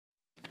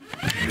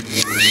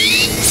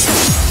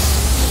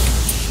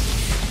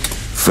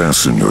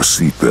Fasten your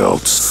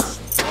seatbelts.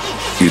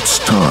 It's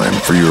time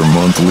for your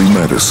monthly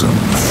medicine.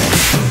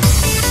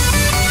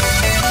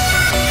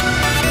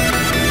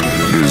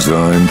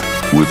 Designed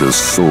with a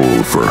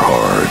soul for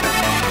heart.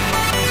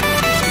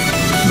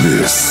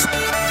 This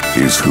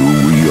is who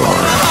we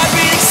are.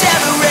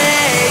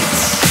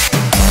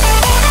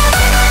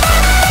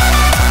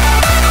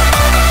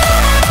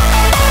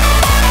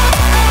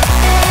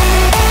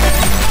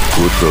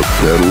 Put the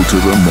pedal to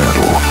the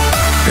metal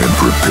and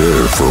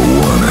prepare for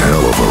one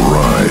hell of a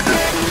ride.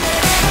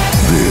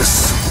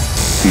 This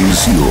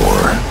is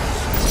your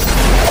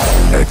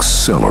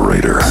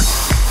XXlerator.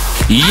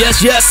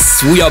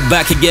 Yes, we are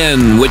back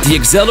again with the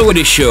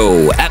XXlerator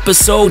Show,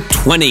 episode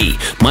 20.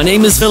 My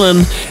name is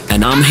Villain,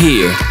 and I'm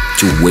here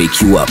to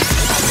wake you up.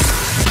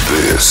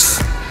 This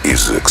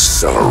is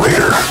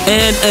XXlerator.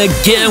 And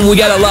again, we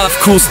got a lot of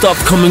cool stuff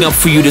coming up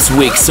for you this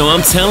week, so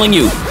I'm telling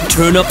you,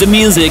 turn up the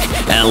music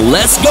and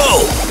let's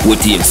go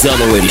with the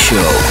XXlerator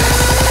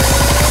Show.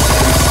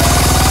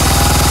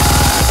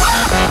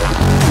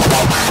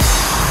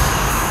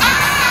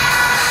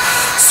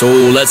 So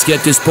let's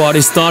get this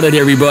party started,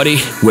 everybody,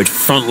 with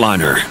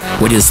Frontliner,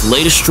 with his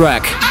latest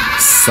track,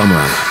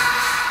 Summer.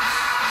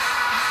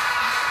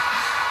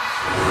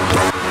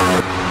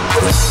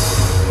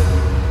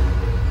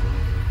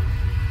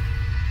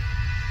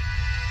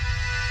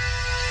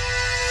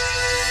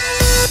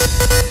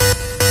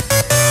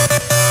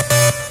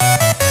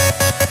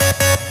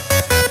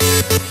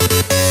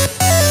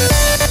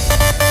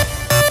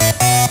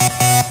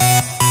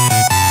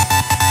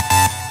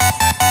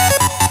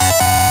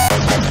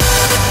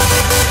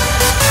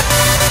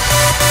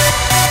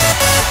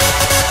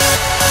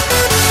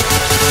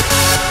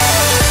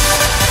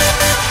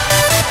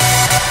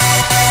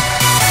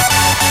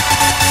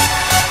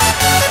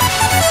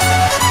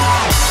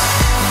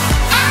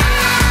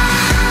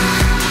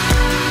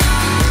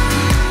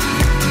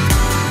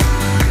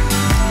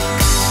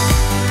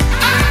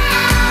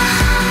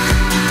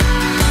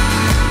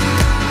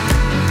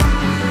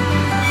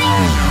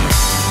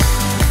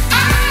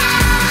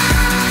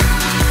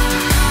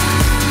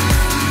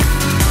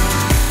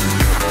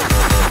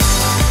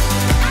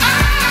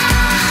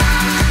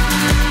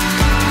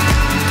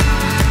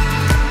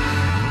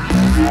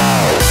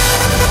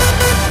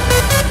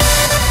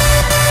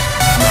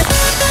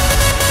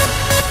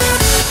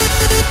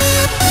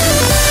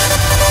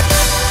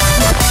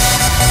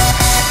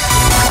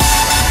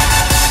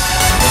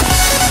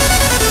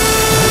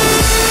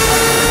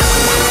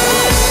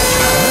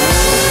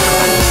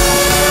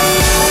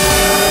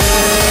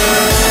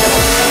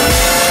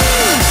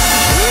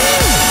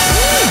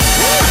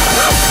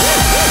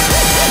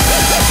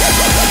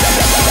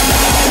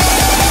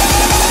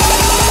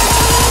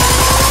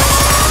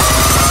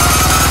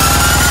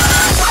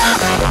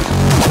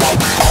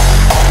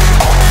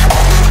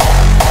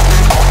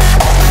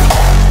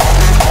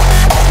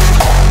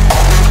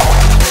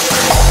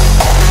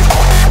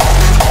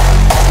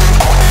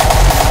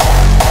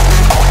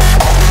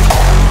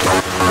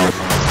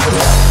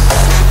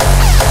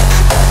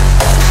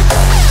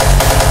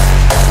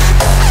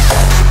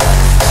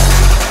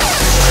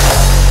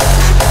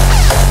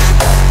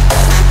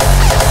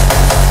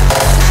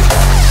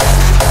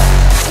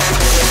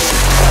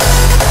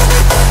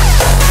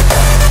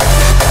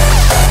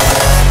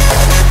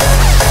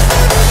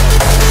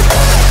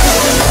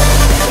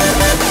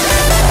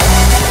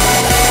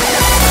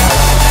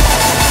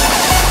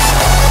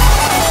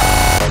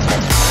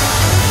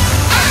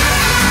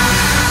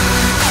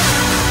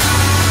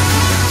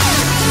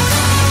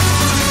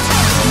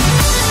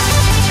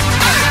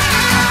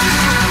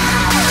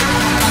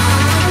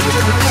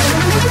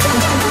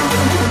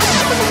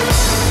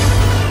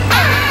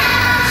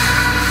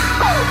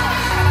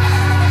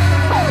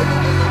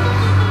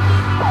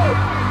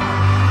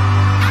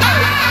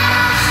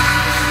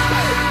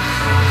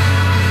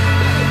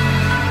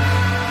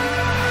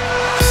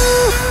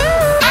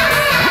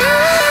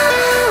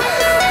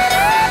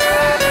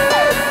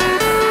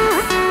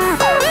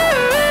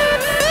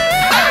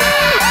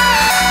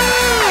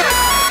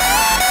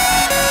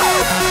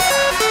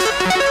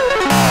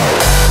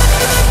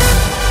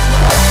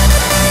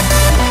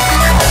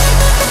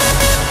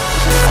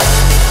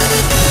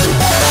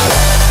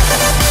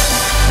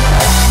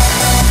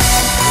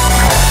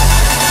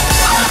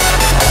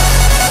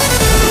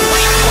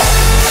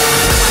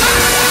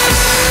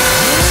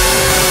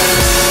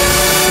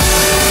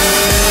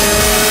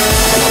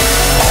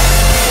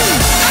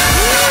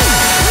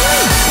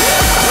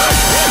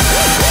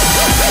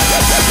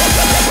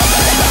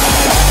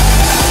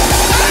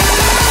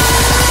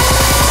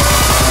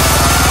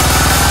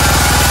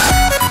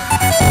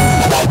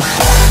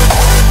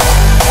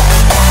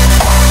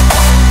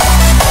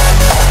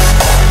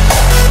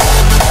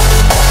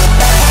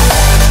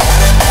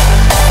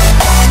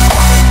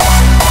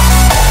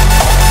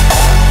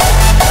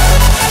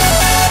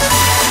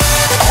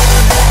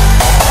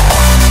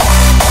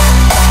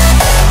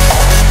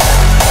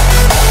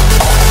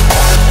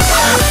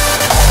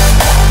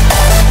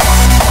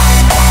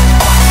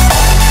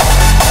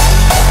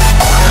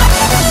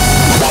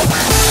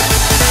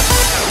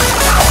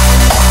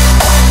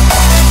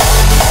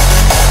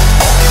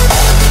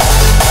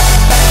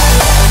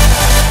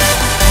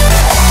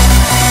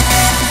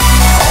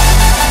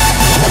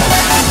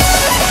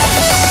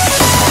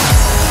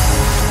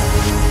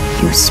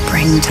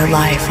 spring to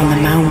life on the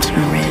mountain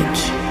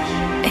ridge,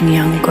 in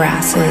young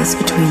grasses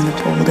between the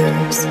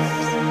boulders,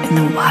 in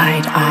the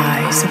wide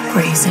eyes of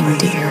grazing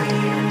deer,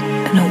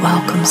 and a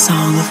welcome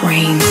song of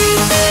rain.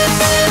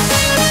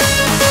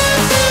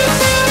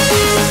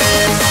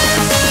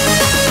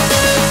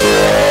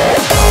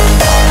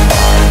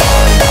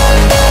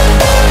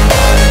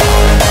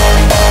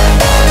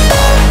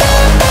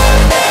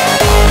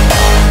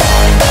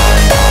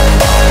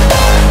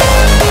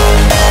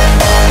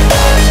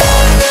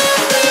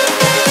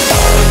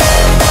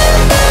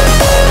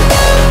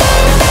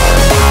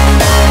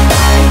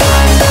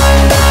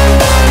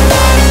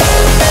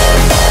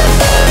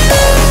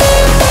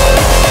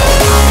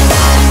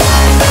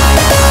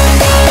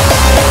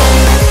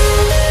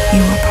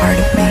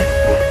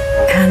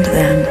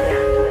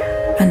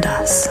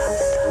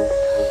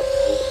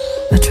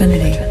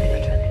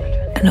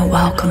 And a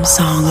welcome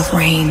song of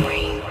rain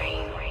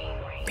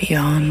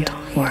beyond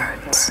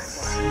words.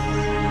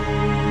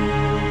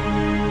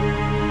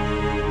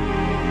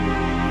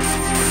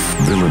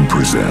 Villain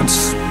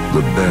presents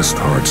the best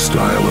hard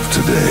style of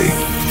today.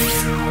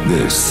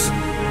 This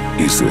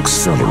is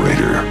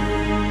XXlerator.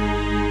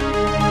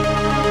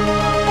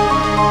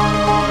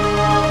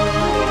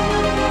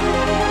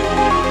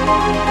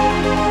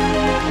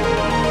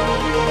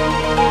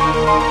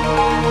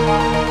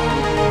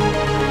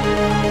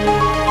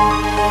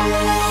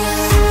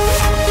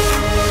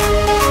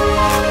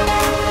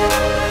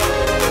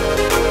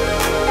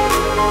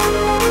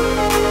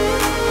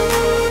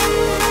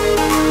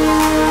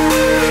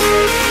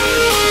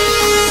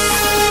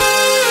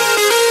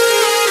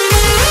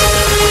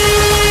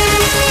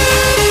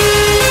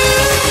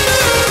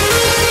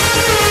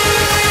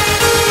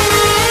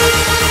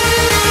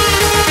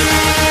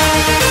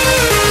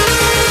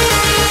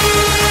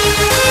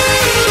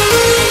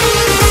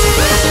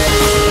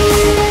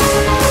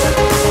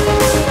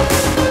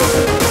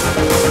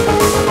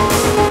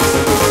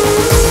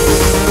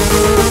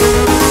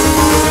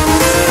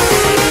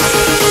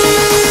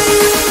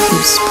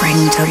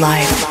 To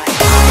life.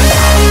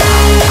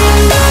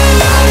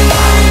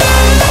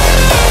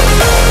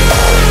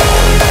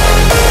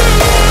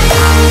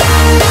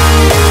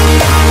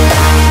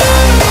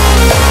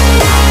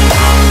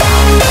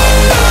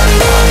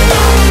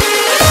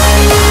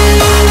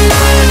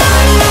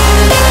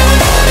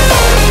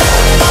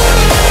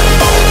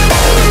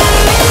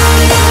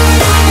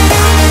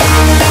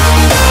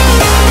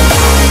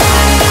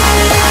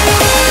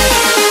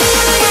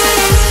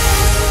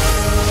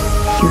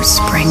 You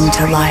spring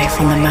to life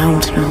on the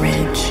mountain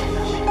ridge,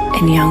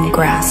 in young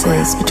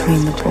grasses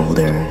between the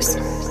boulders,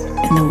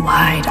 in the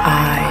wide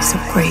eyes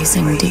of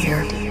grazing deer,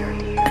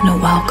 and a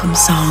welcome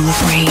song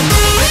of rain.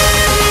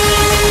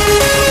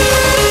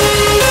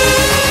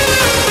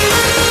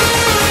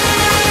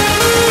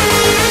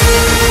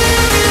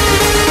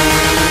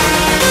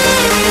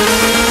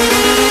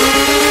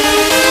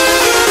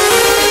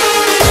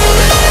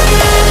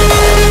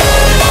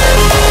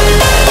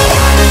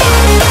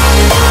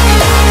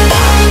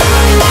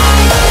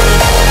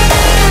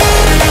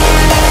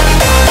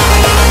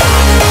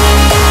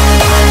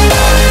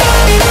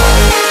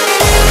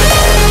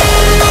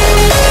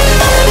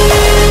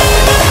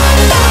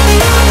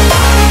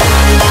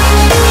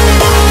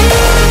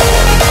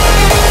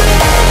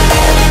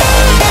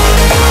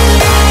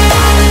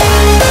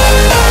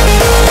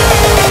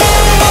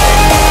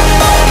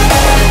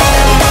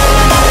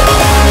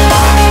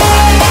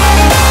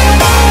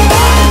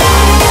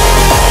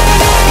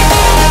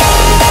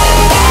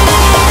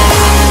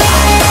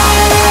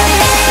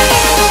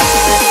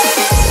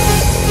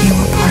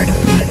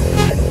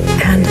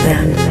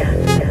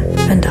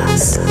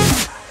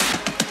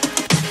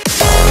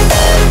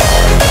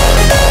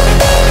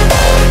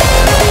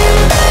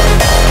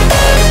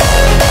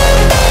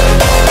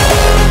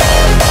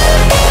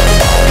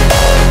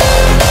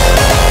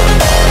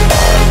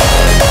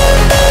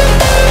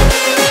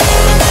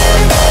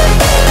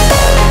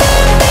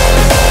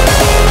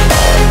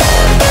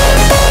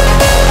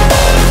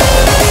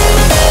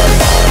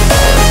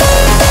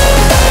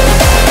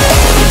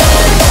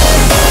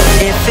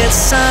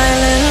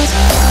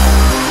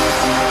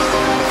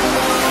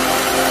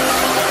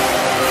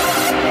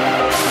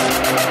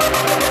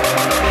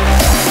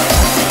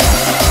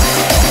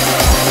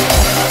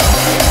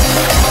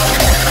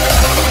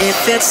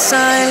 It's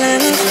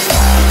silent.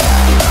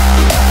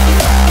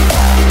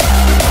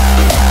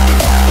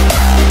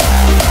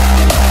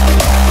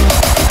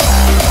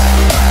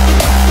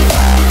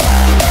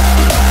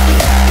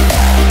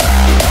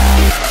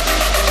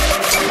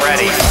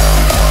 Ready.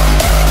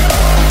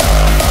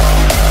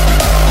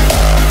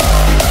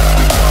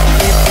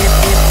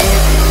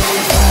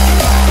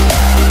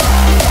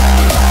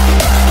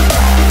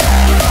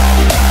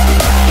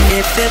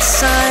 If it's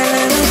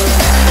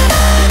silent.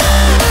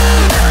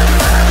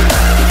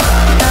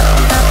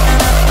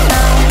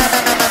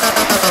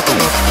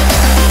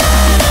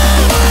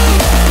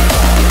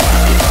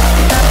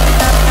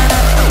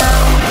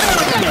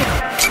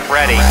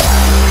 Ready.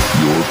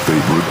 Your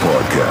favorite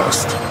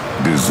podcast,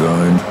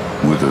 designed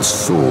with a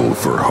soul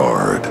for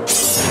hard.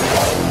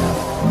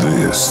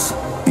 This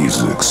is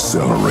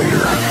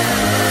XXlerator.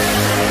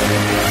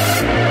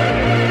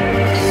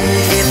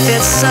 If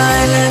it's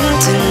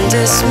silent and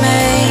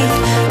dismayed,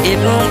 it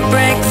won't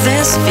break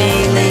this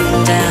feeling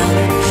down.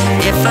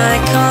 If I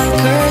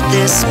conquer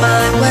this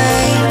my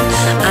way,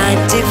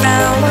 I'd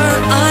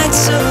devour, I'd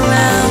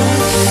surround.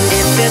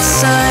 If it's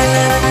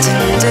silent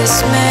and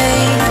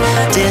dismayed,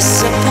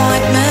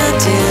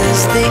 disappointment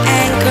is the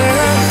anchor.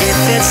 If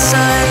it's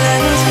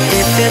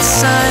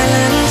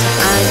silent,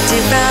 I'd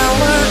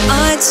devour,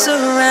 I'd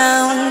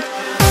surround.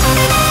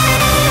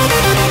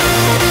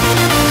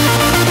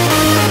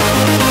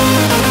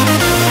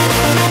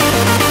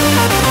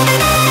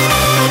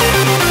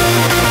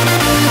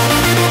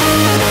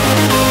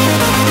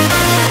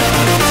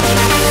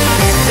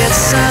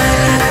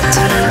 Silent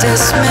and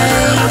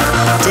dismayed,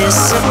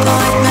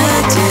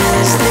 disappointment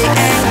is the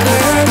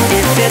anchor.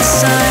 If it's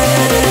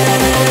silent,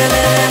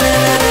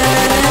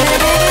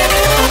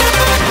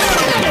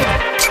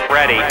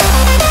 ready.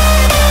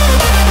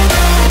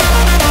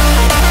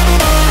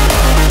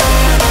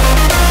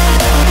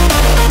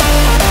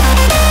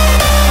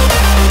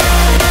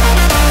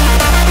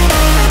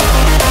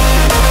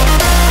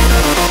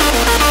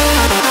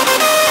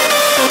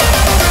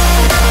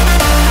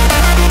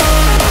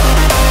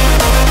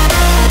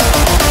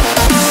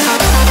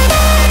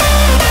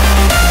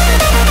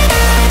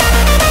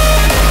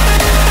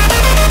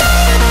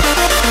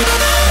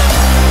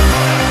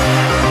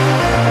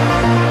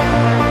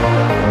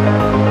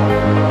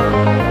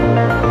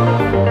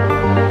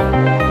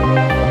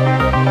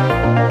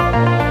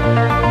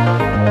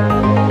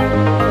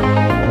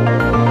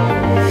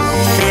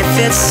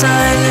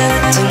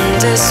 Silent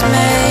and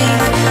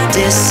dismayed,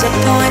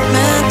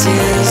 disappointment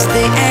is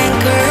the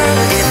anchor.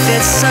 If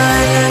it's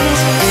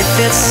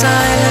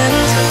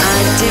silent,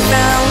 I'd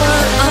devour,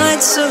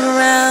 I'd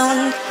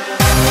surround.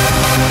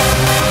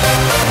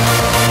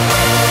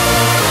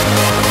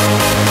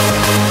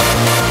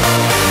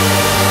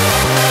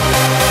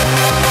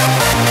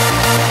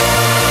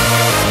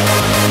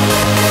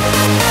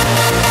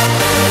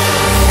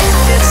 If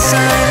it's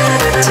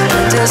silent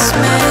and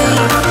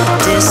dismayed,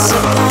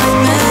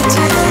 disappointment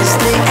is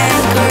the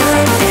anchor.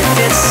 If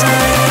it's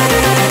silent,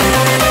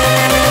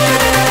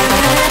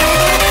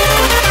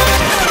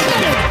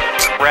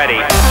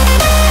 ready.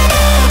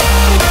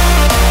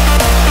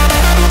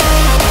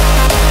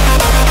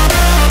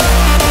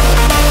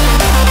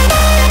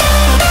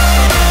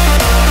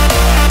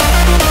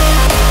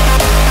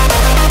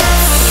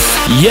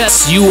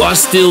 Yes, you are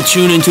still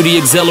tuned into the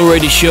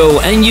XXlerator show,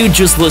 and you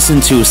just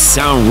listened to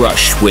Sound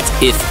Rush with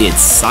If It's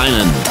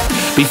Silent.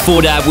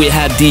 Before that, we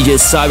had DJ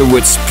Cyber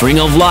with Spring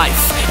of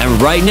Life,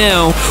 and right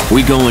now,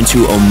 we're going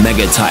to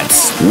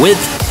Omegatypez with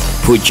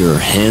Put Your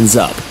Hands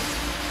Up.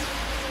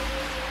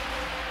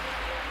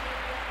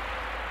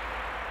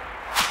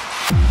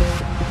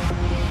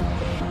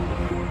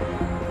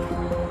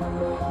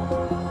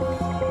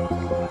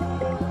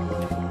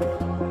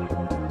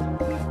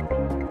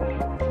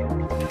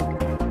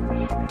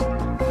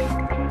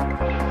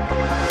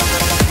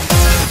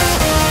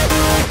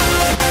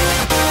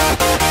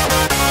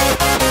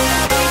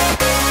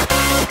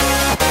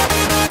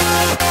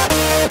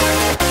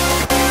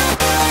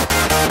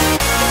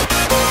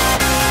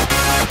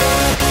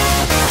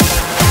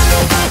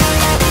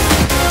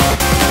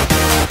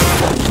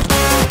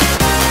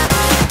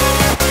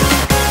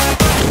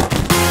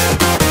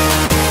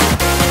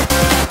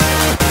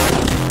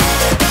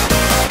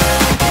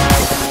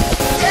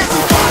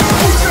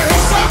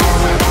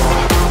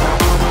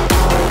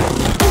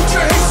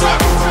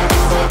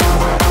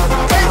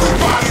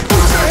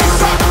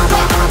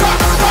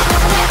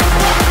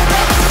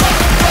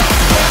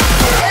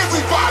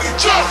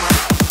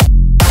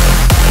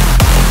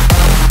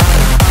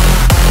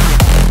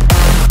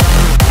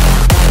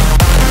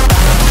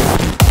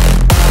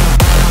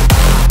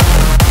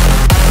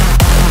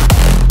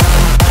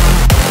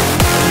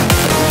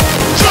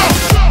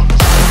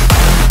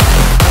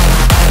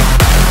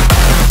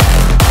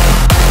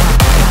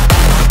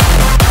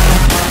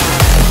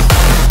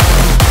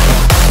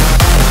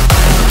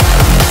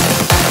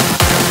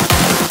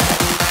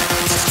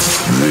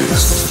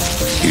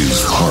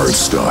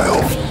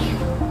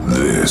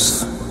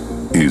 This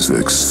is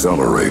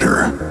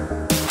XXlerator.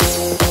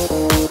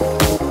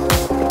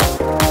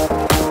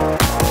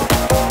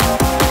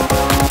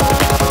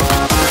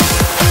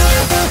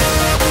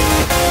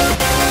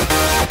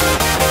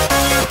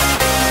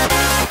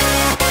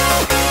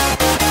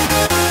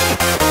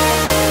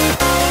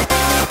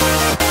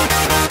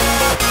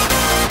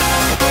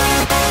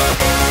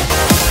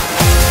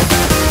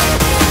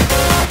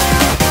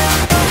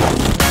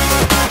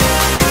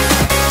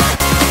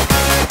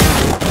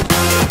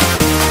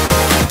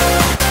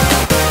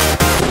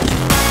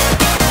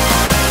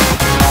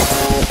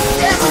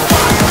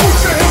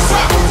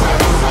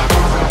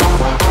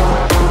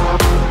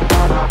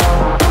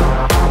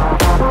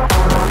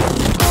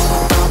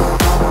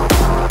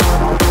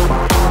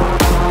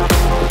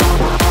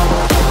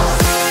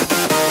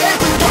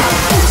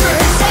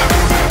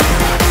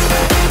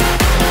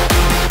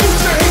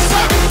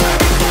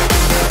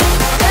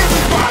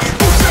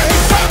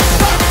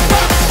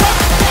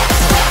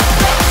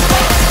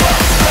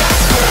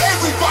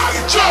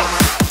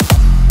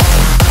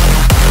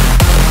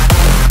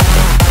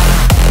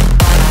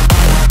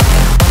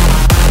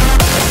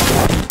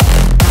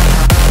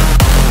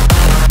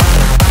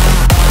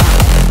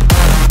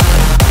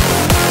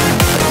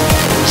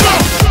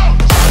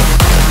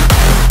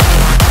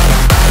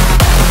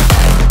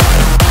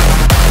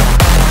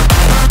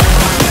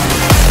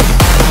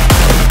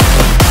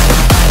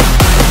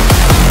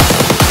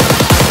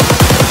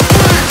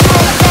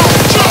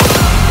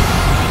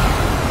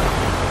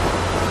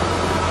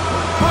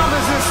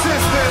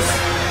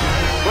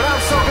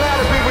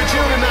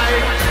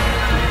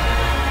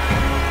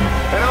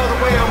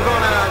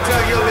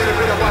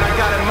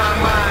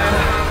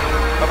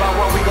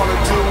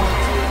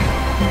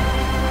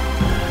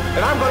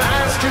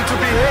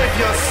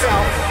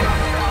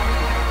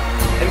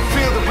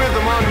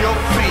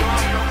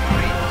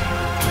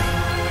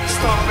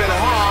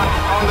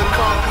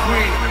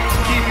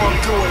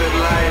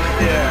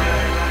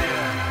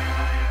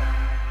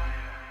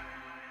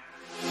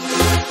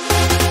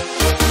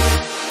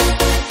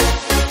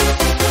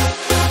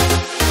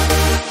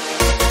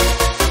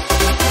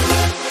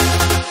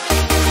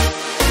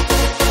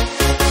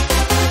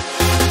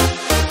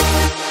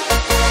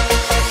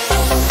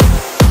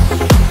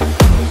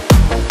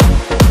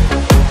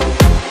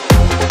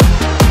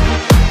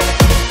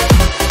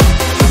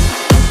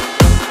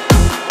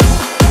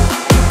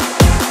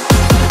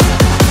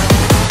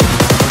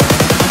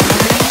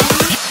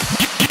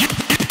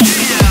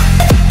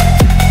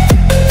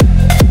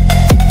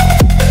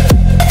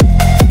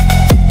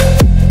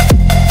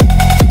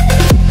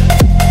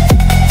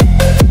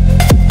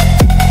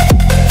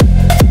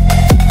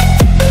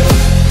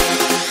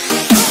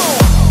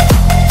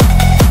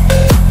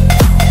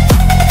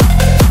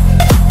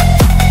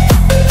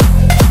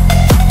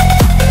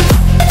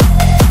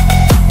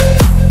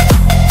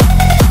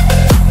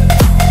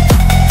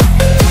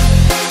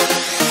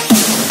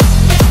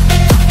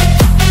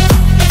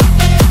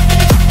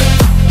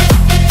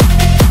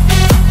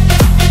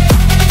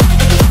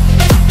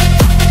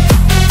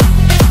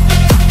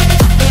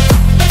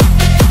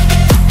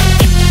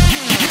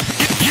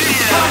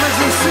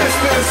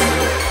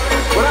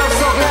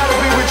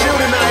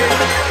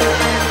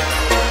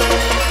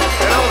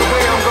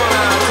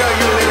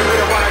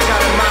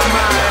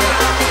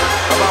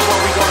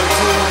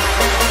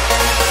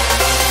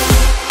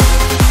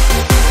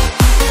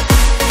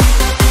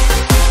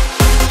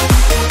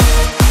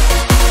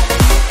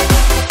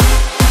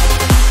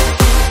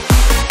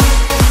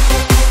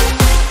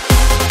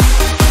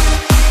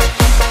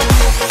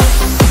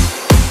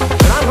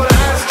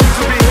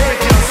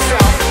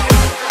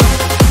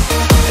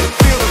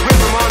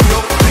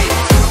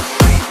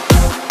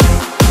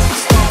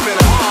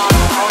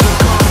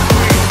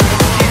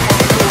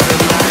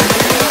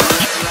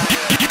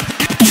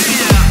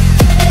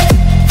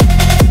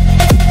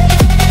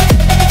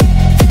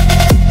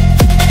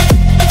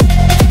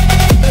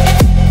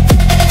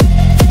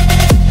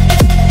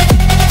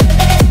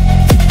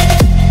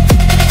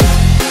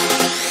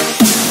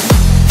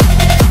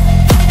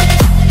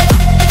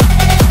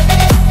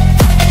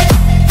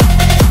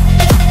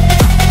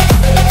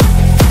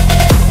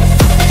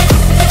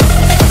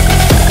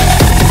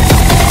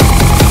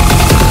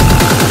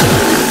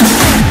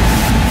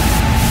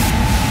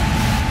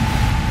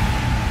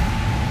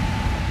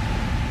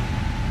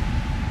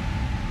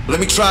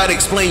 try to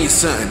explain you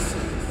something.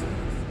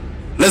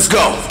 Let's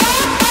go.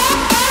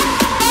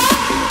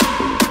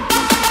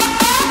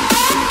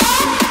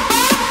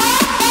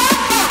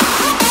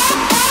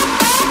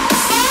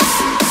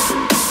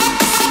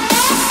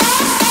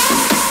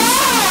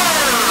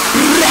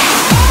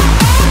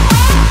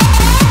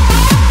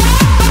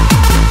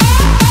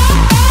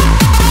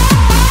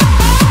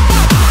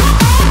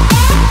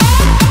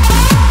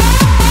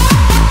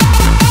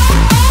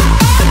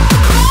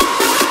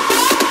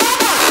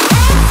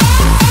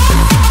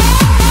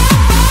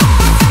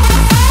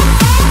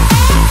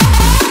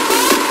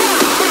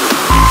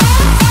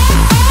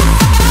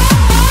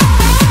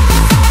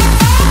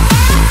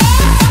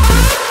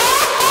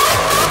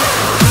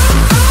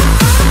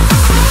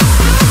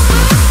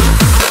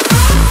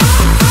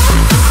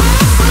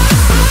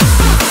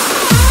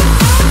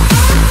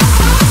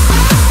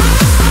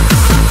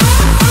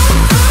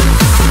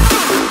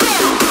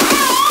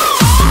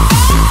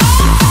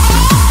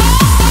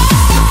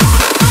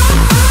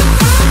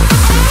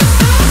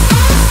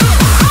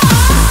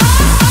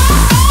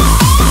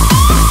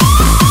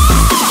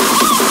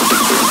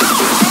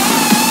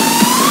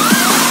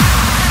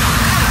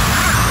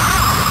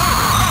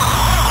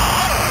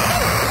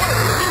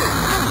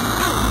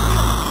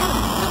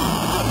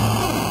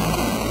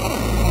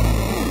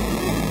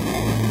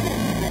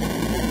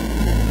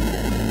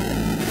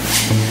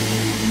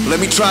 Let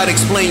me try to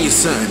explain you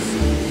something.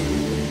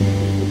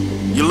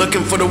 You're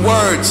looking for the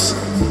words,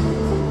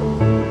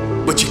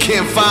 but you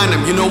can't find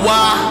them. You know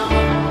why?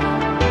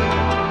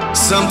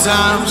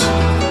 Sometimes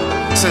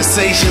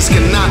sensations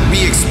cannot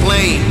be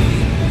explained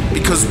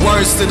because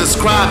words to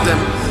describe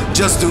them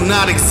just do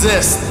not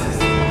exist.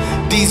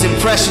 These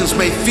impressions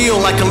may feel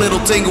like a little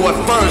tingle at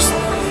first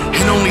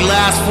and only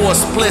last for a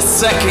split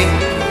second,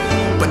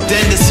 but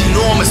then this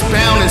enormous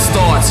pounding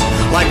starts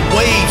like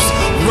waves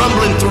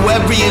rumbling through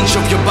every inch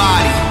of your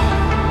body.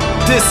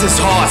 This is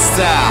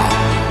hardstyle.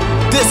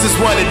 This is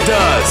what it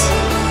does.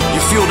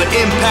 You feel the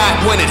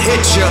impact when it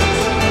hits you,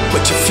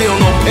 but you feel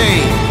no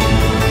pain.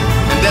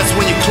 And that's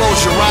when you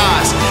close your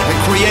eyes and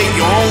create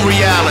your own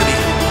reality.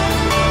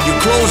 You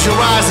close your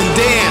eyes and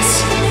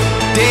dance.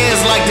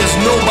 Dance like there's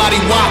nobody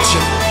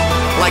watching,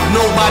 like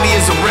nobody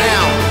is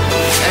around.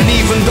 And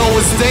even though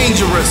it's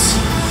dangerous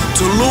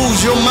to lose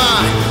your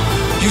mind,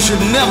 you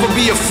should never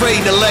be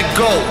afraid to let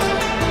go.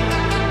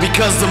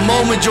 Because the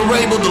moment you're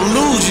able to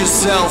lose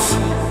yourself,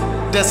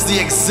 that's the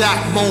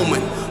exact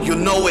moment you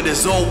know it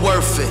is all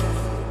worth it.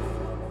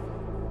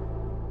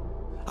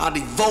 I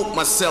devote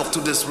myself to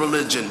this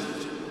religion.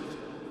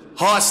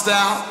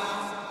 Hardstyle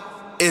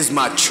is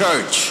my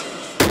church.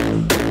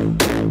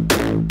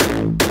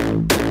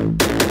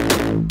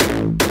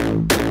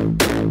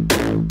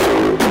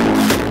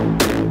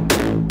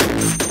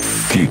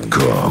 Keep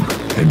calm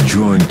and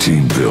join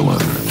Team Villain.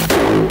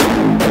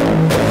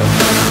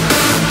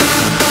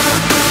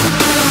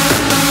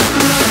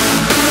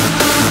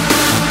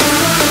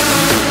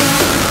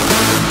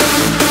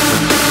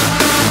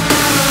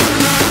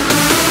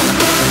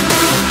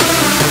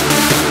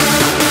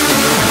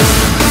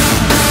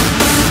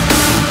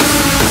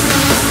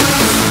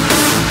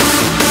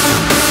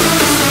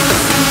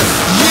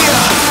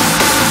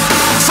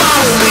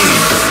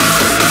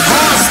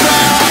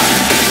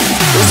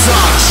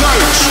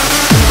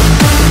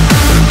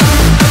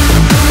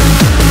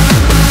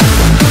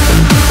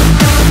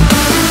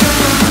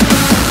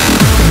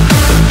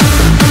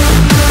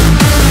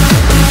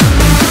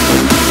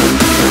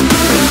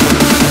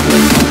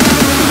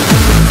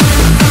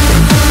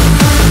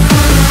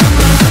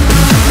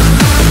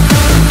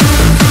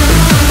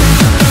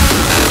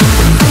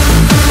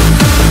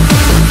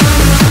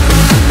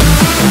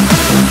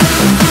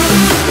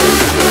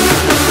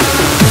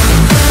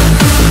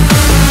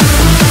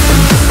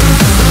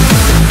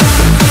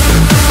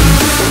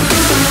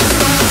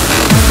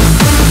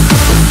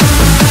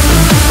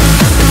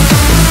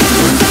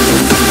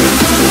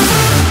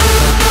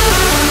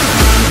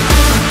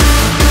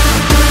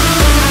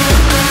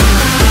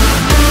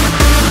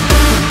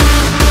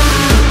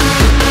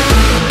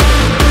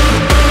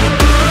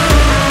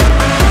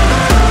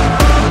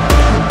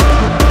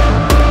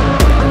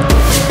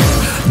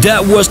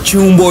 That was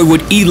Tuneboy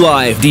with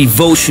Eli,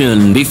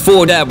 Devotion.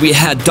 Before that we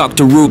had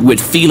Dr. Root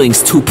with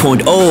Feelings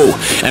 2.0.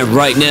 And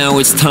right now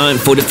it's time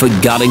for the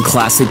forgotten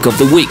classic of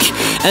the week.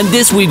 And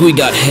this week we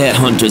got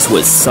Headhunterz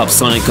with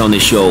Subsonic on the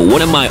show,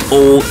 one of my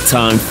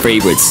all-time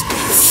favorites.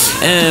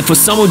 And for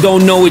some who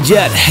don't know it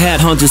yet,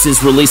 Headhunterz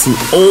is releasing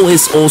all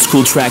his old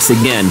school tracks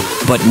again,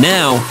 but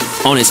now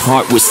on his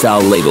Hardwood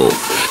style label.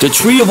 The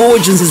Tree of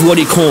Origins is what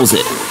he calls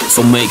it,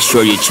 so make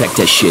sure you check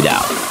that shit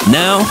out.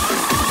 Now,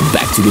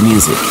 back to the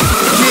music.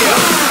 Yeah,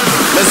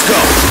 let's go.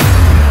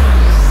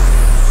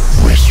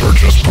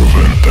 Research has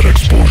proven that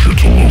exposure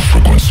to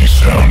low-frequency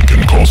sound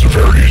can cause a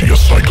variety of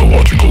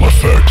psychological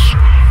effects,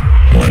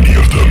 many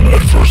of them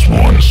adverse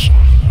ones,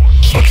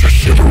 such as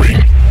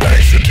shivering,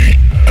 anxiety,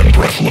 and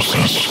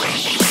breathlessness.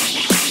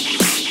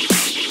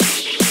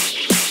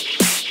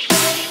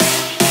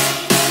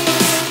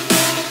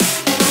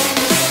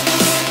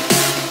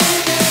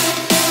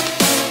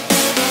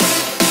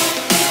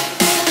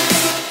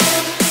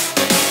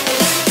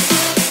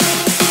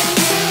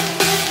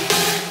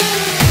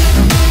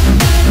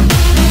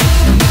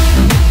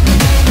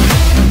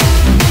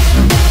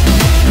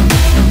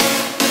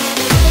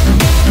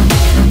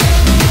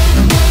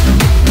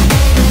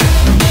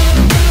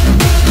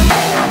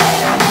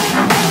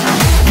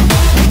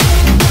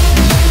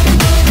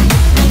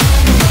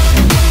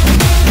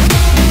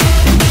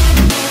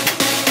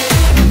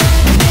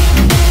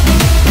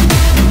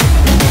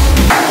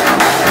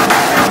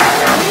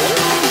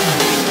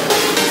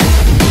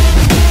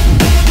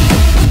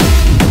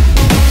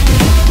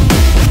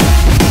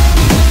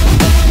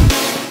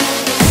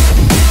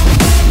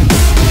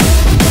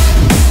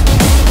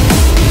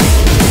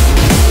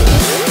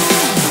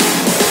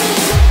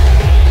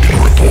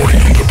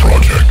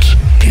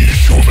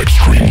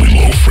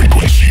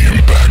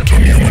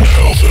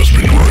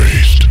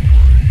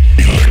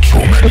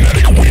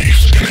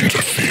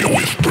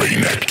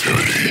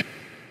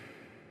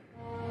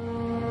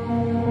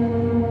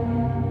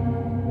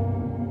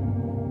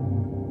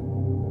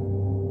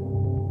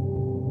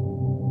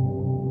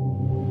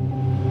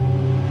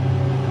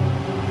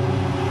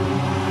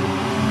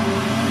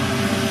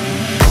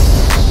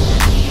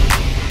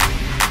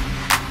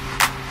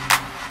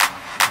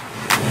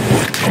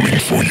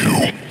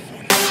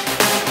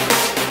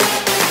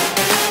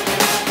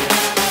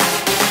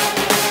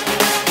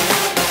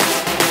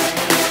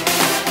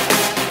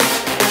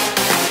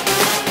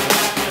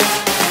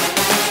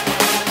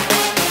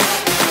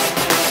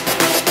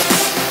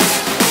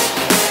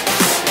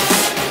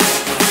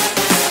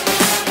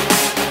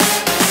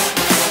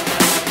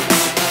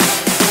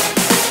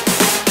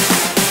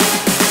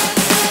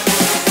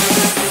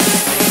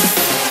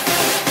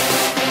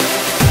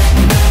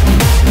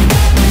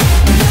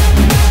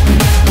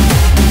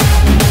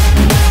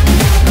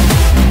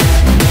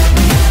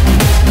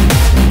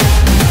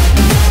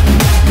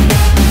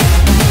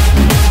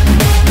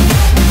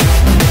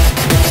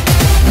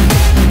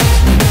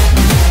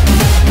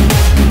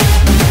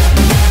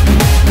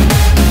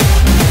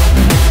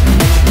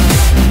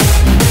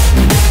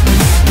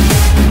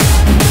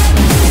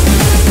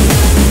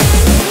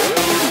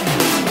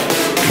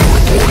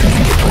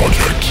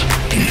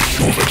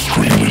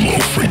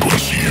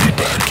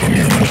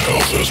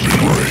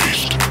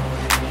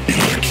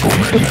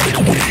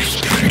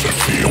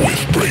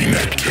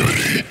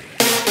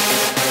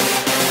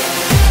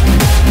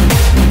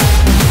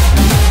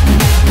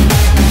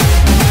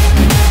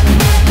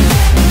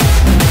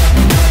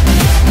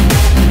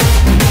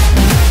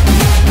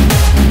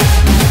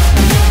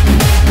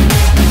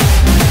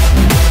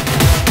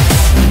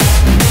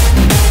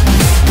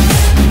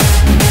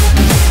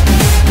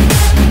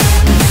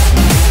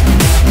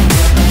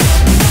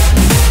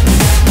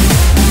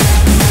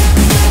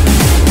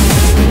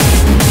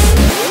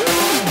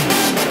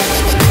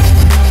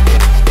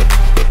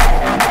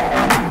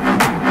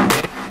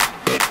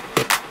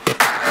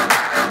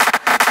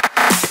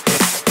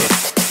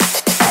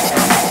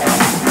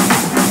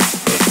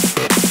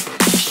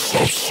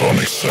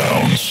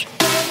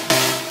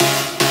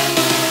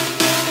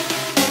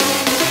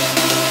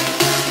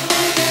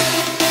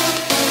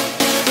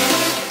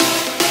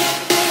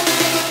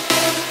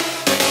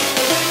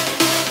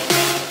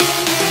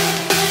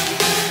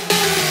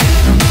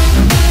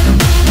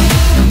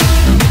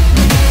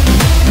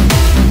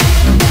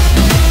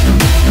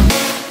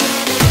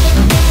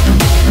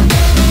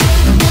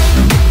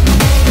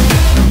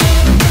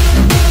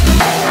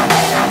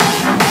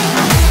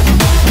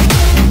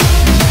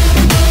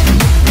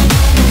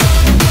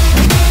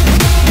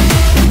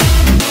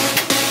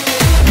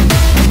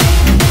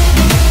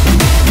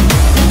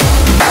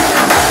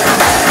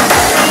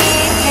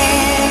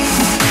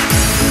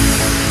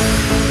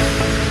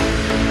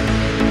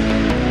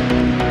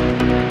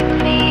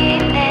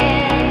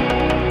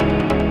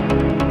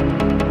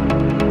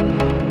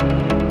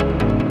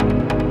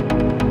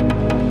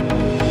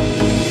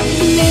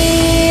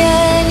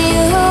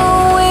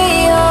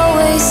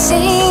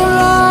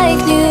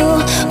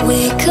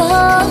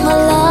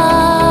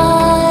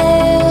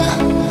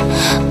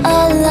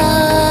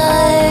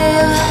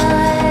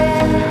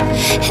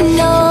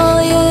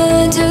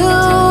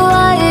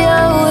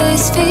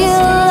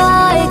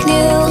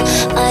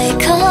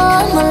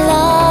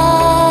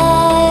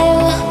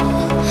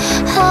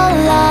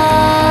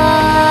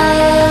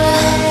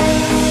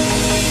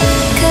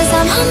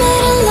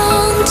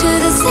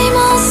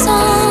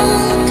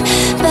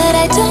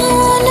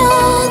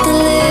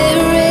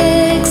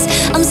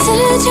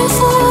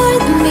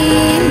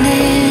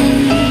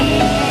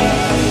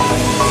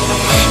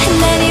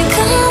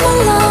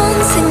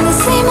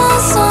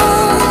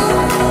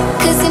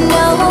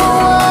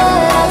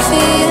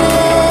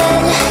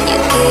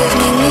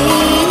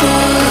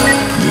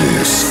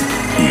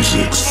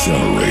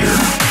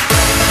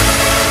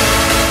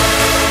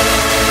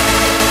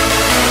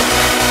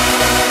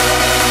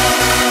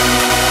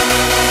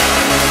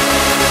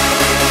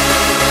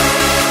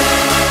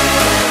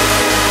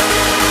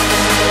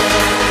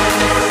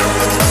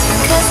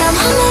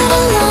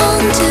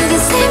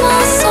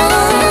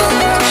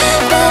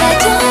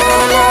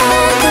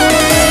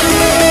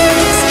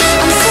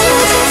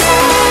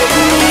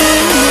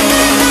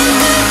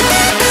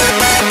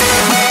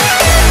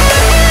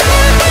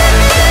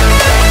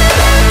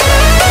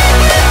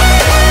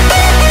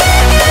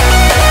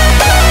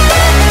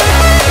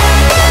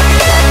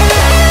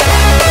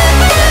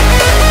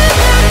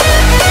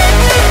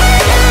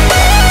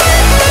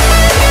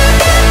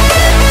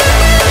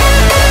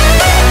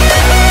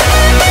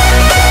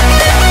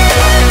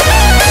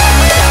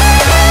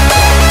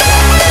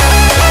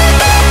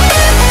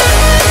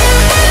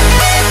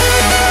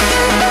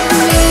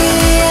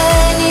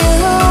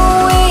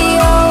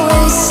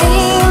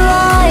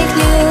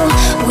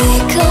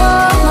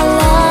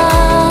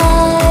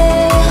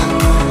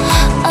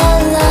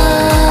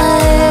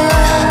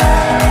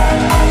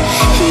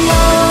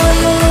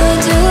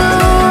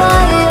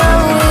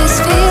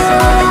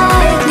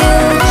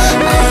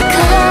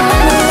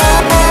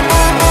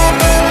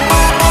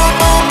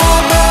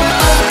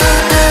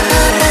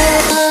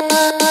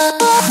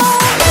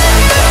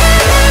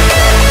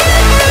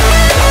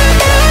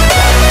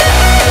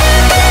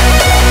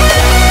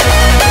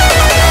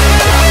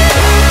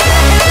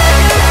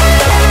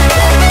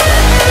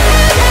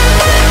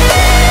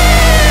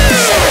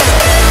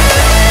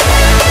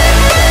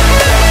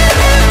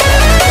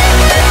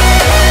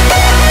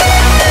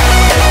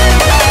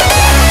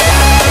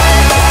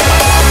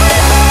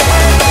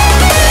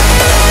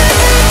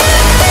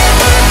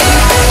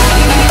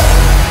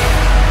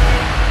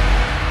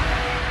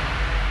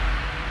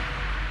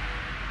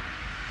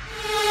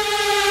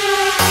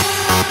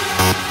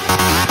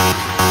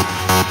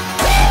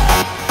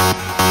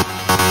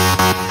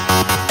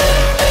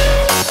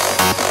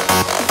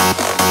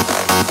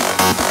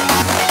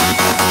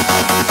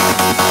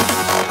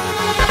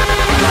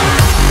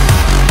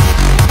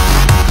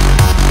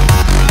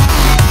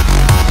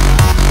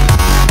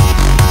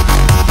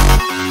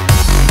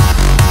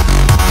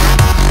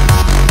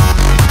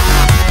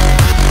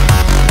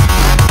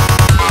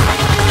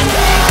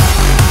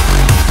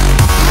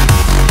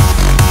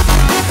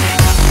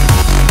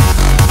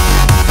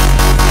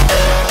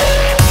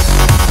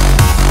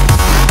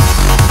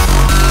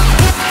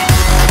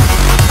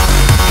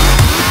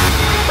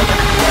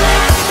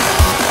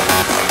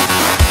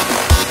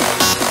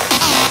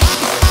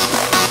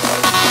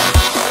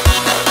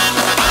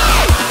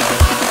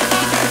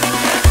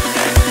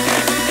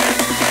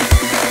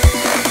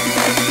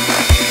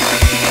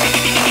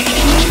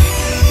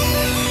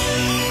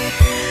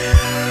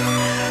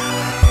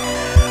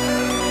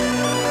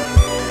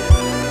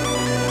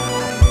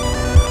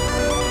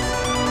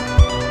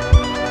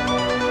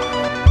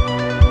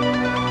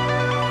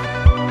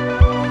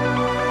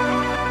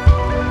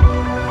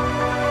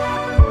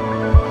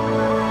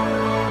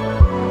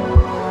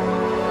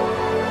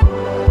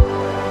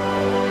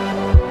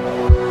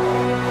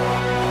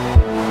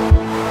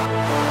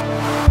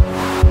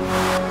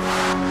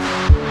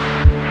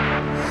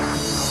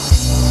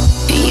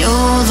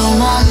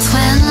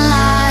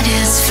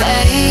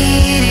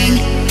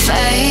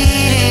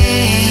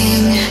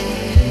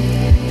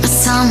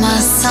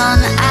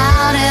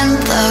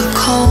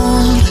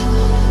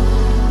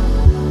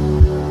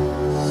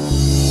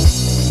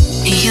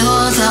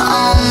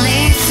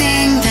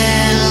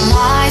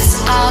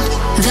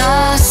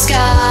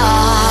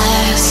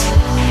 skies.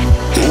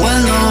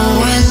 When the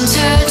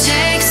winter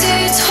takes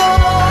its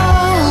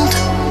hold,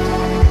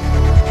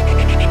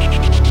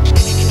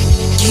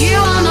 you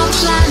are my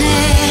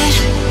planet,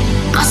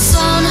 my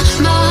sun,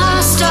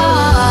 my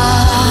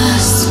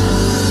stars.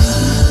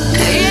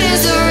 It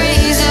is the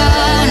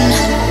reason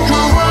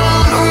my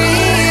world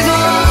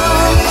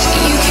revolves.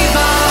 You keep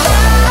my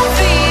heart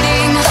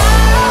beating,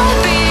 heart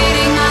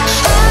beating, my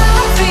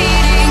heart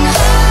beating,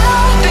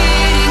 heart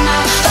beating, my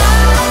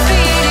heart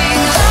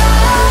beating,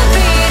 heart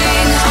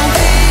beating. I'll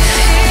be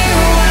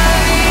here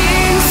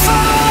waiting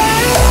for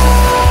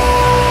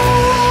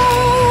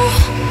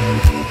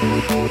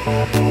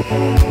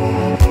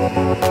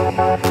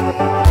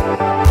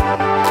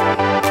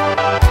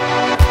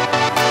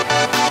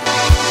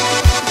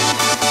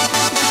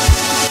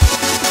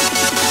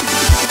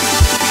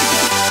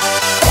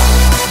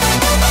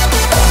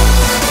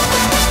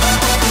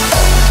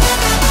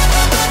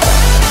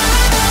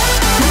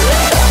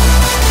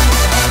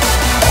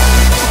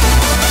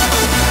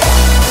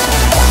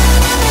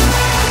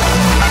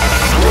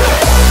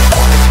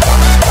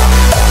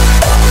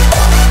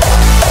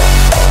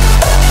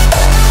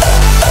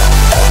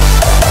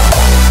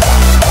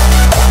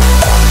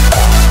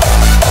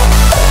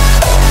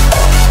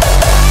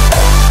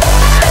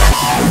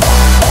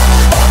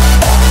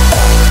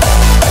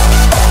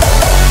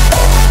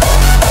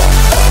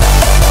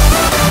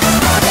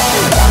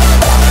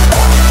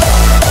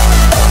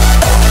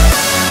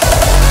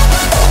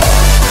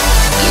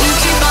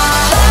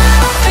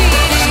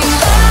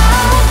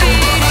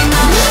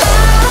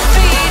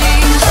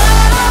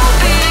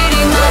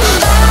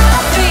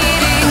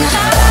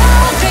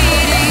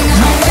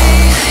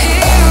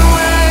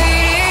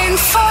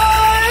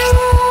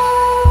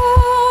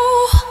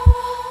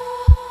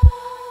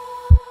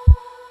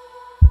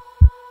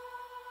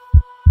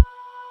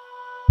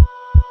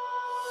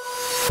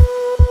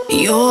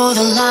you're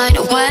the light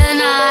when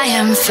I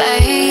am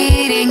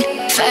fading,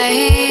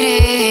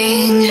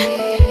 fading.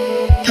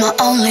 My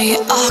only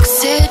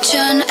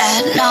oxygen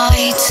at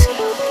night.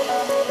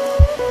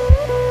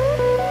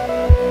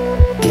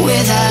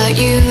 Without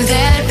you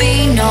there'd be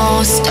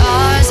no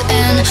stars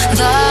in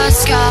the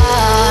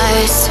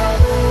skies,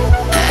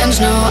 and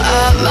no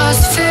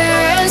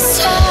atmosphere in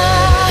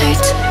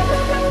sight.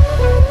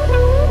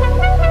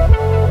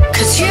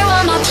 'Cause you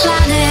are my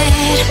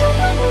planet,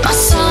 my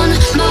sun,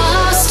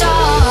 my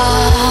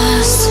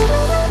stars.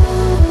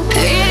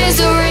 It is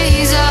the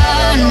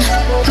reason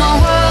my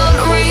world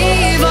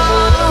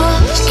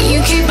revolves. You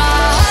keep my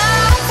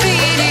heart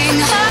beating,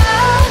 my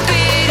heart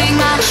beating,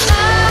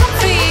 heart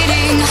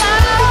beating,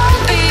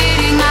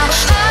 my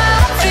heart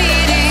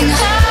beating,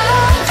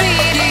 heart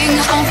beating.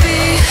 I'll be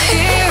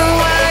here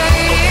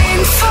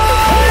waiting for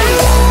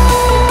you.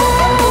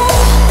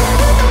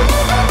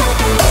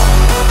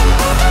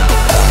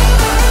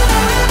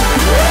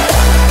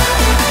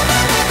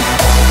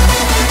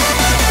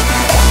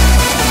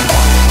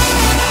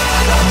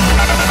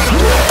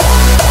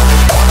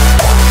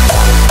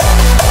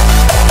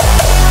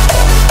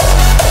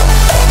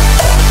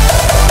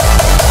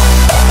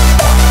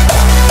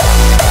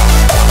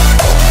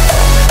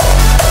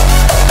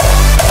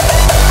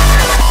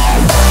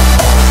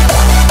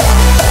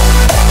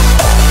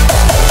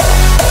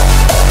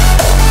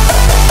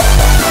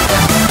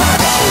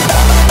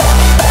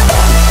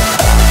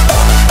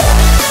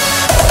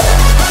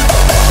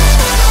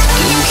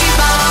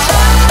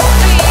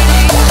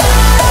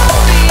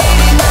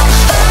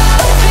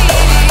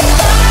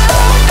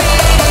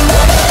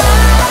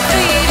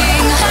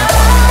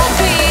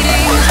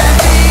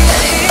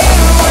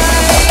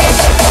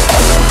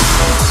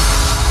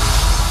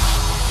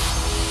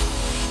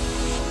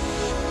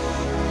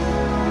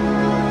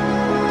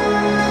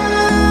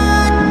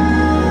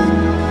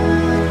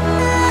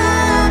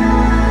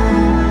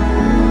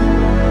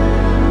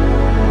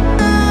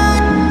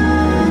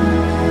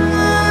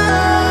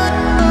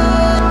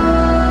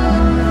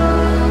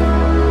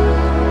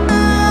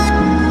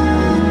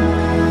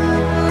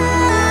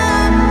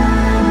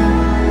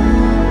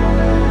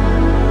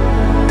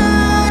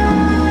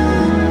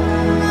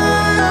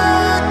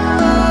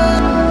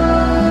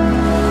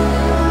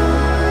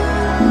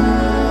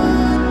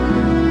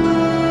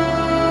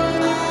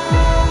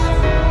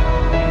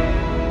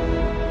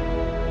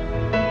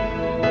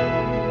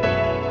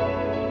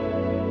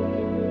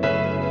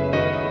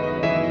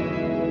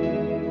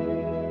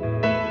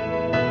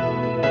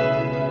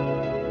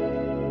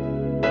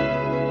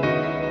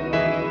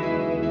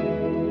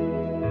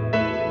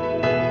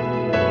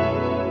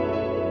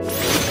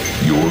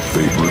 Your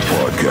favorite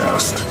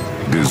podcast,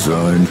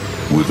 designed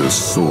with a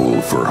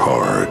soul for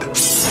heart.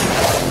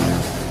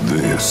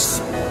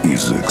 This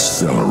is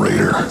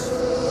XXlerator.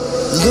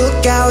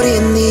 Look out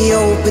in the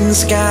open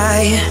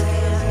sky,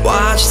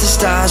 watch the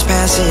stars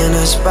passing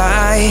us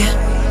by.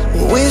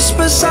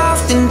 Whisper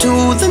soft into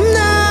the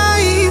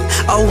night,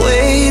 I'll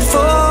wait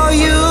for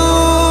you.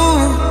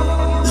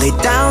 Lay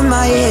down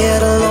my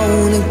head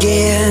alone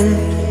again,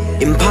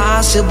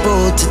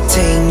 impossible to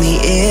tame the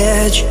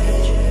edge.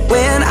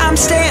 When I'm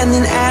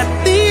standing at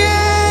the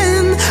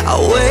end,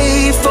 I'll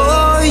wait for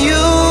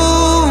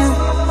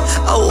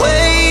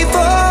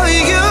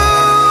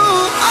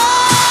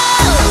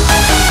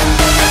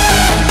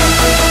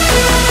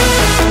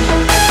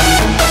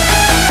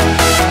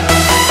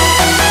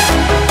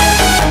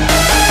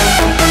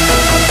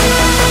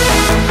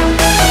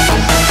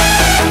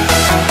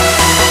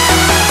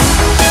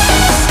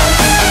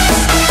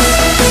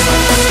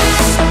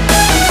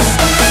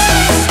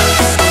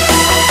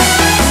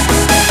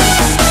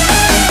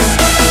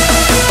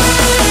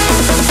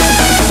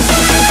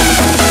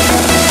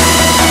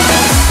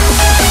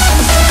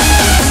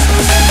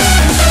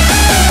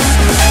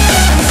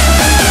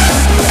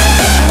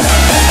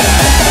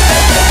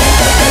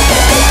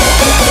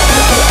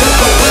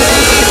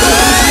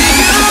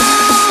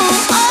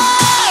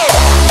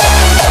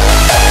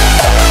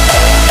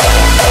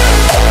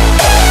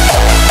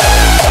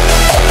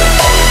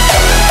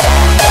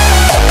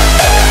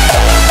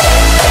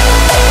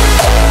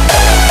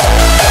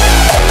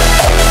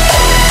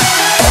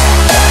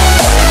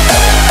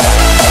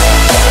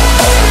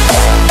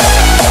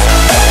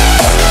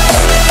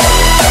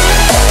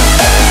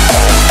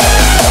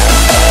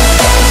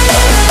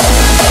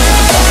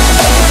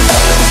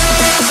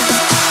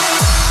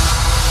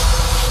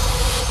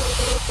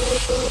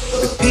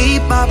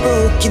Repeat my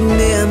broken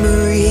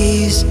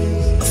memories,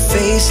 a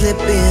face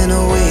slipping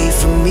away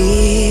from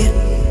me.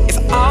 If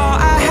all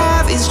I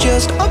have is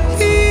just a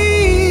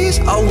piece,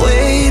 I'll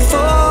wait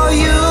for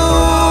you.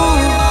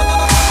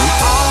 When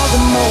all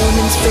the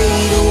moments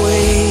fade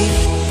away,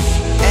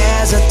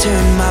 as I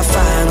turn my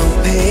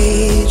final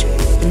page,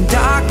 and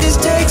darkness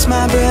takes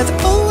my breath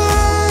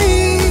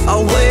away,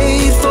 I'll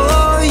wait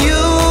for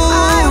you.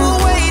 I will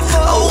wait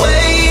for, I'll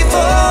wait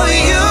for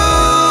you.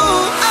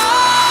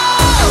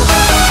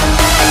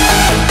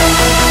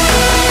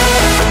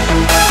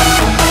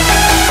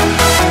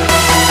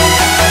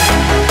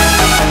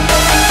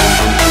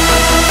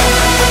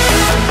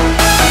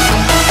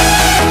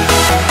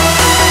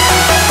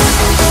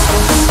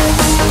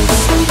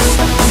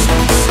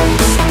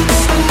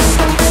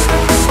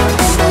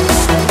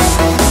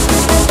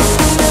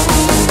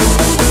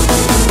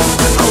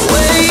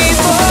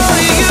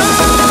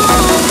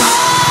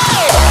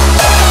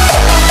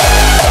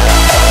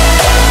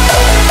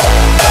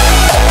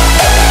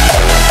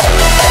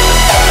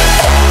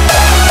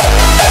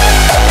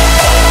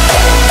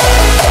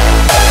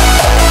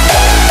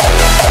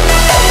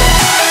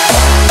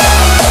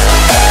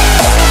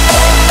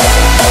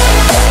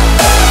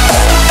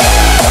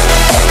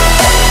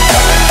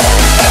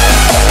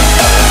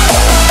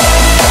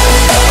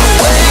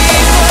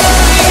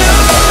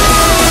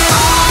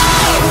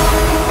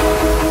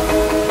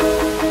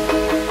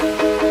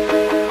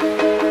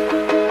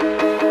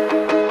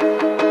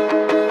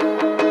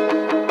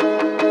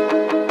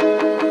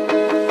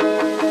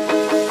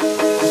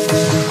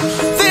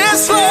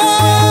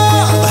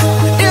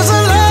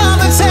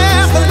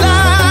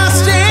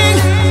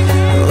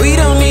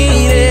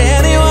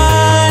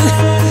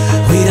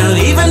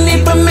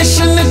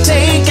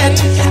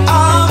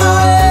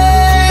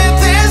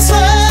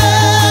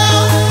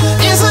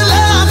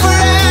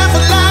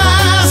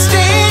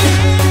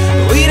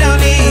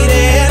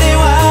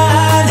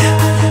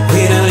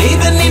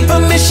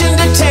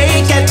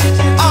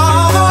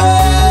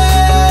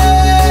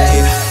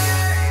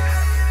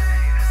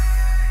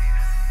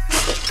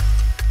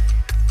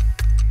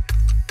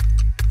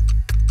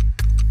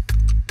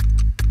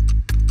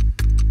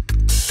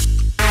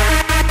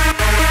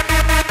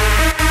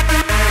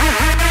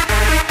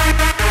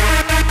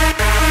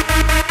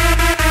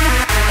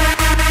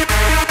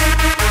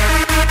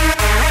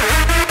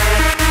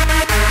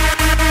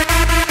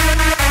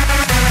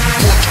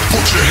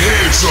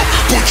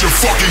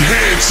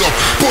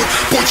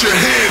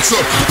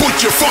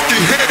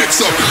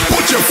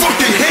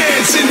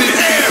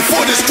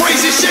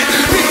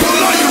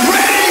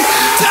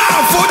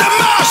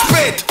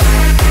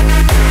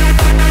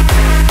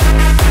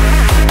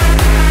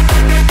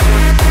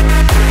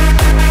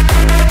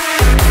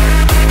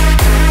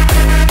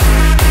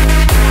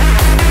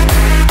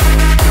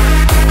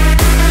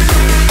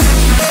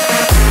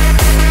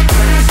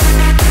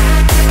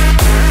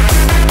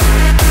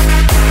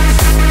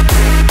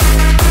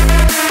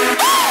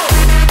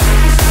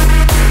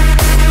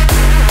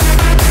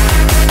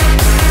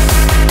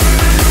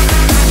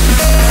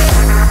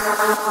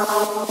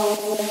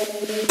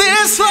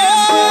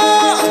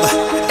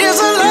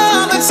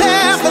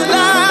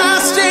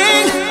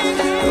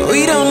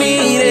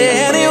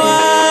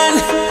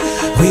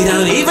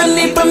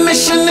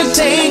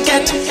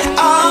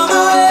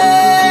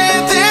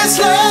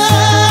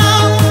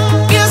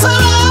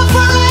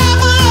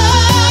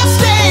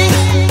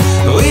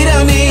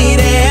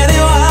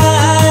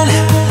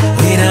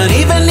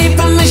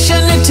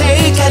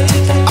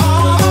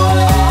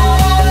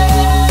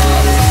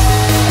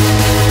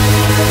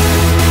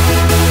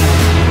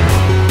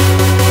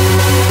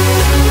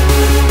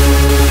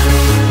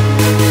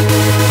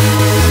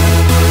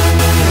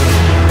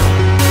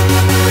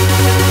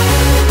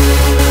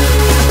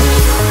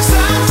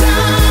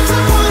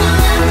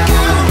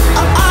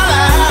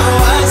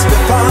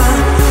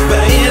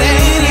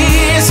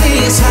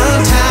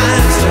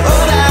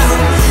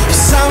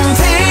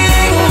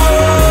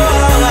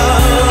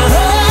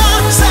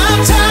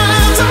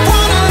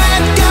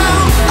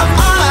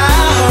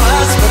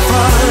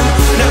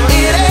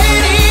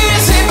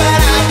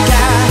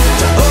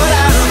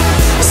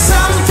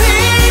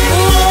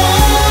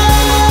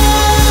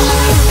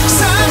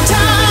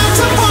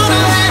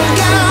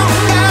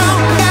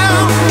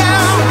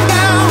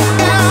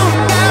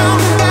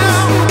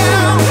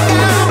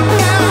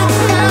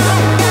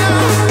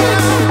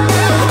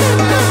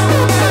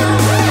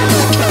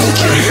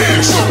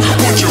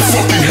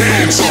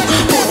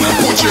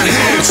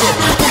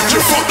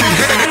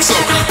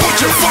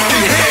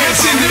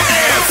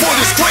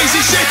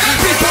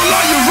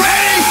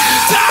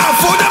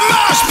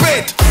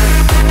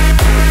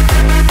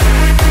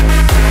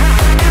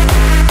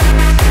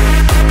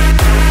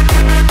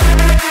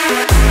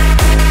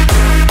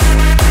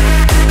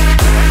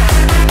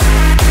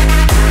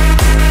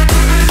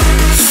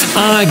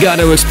 I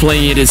gotta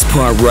explain you this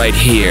part right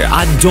here.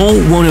 I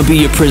don't wanna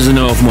be a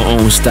prisoner of my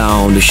own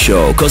style on the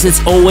show, cause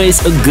it's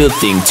always a good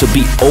thing to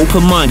be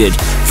open-minded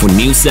for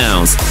new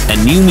sounds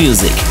and new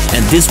music.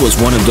 And this was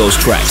one of those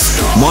tracks.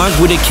 Mark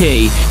with a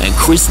K and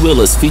Chris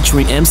Willis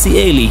featuring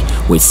MC Alee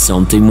with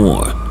Something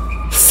More.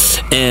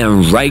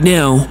 And right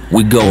now,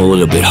 we go a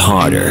little bit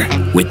harder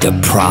with the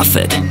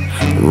Prophet,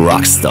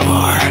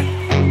 Rokkstar.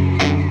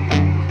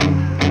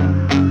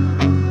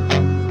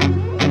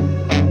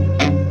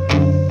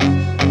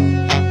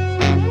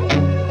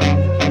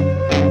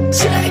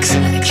 Sex,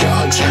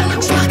 drugs,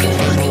 rock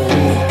and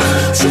roll.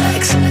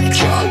 Sex,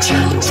 drugs,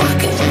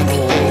 rock and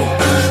roll.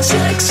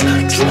 Sex,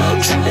 drugs,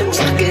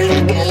 rock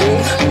and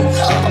roll.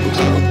 I'm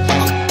the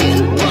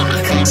fucking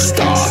rock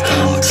star.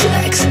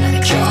 Sex,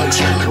 drugs,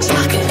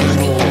 rock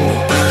and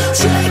roll.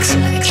 Sex,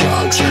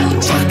 drugs,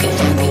 rock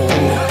and roll.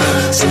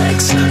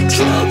 Sex,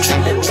 drugs,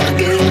 rock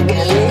and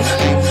roll.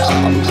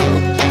 I'm the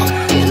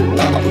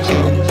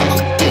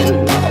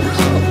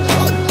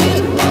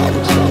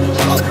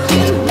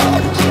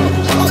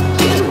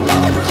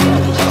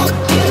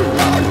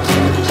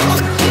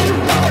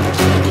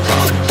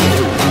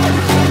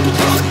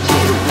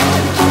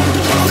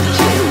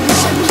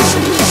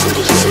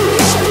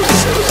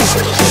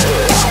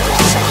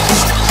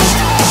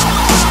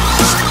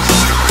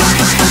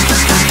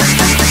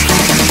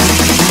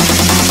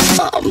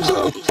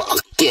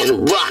fucking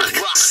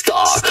Rokkstar.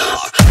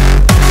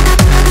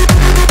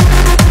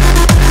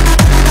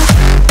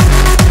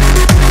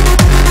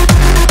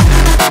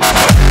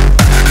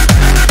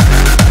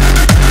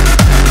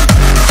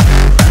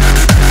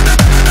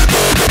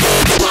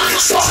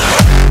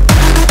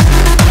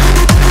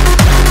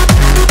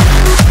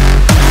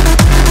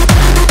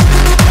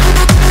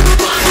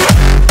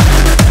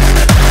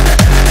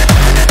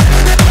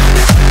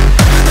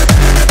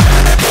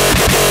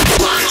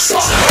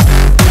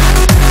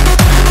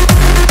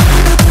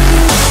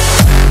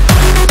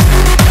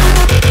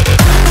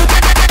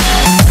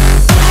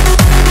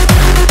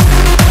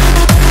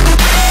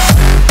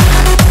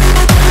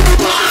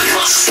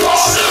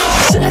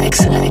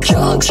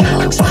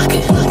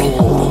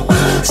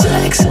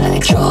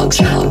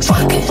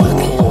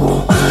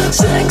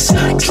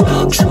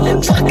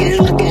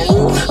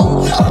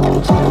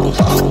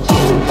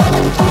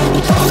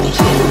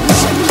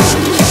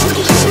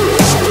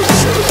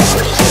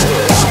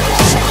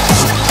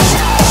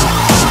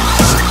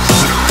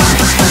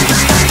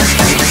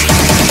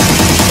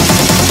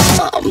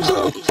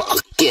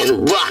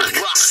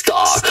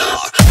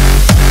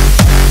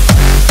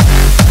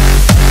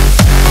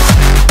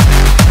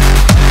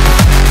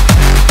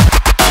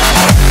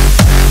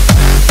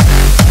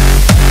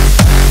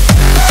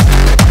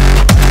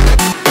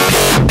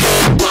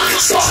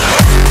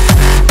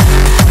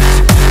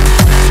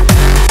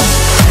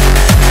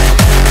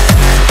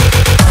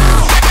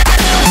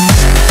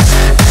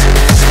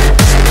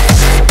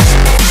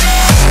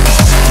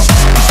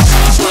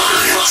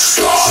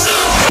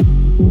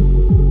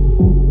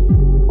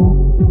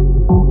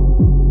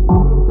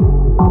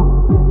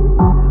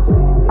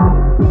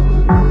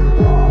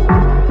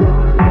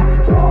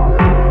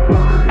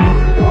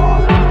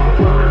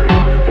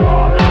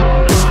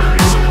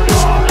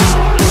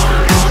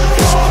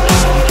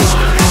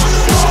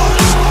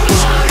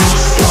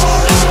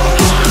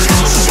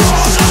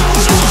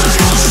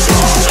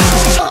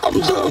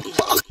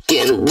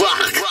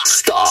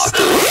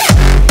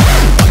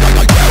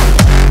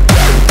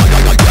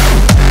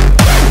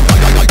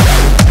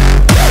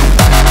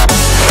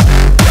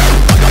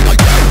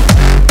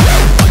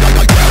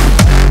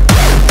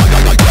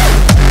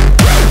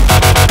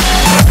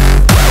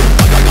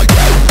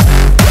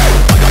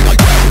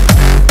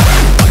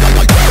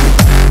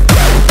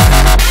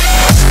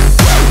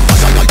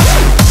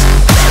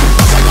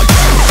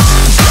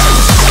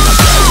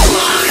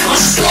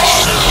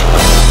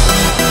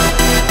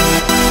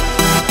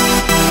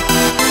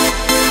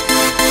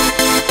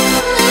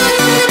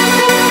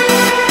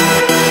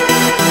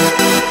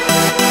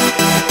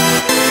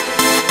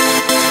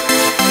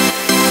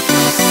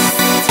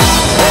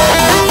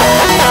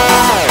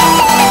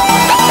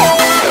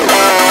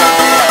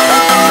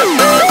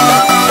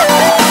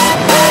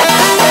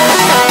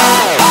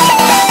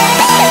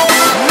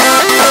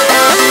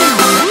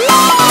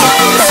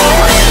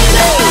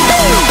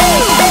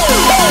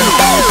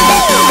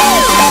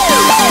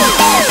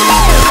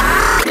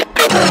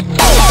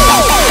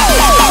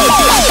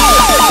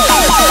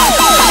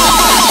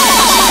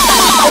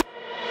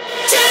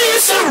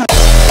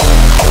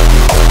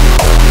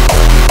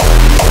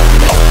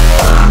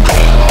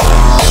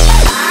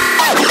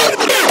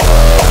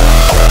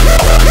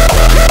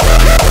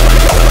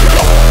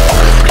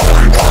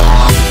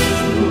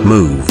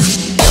 Move.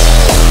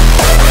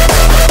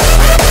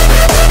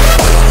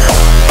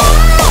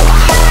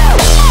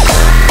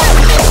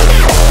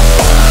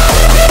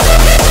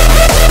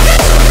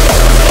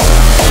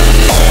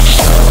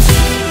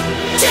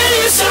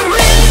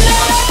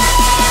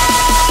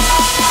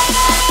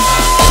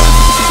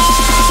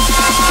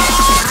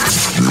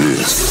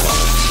 This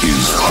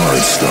is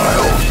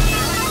hardstyle.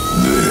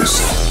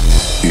 This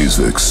is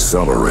the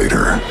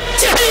XXlerator.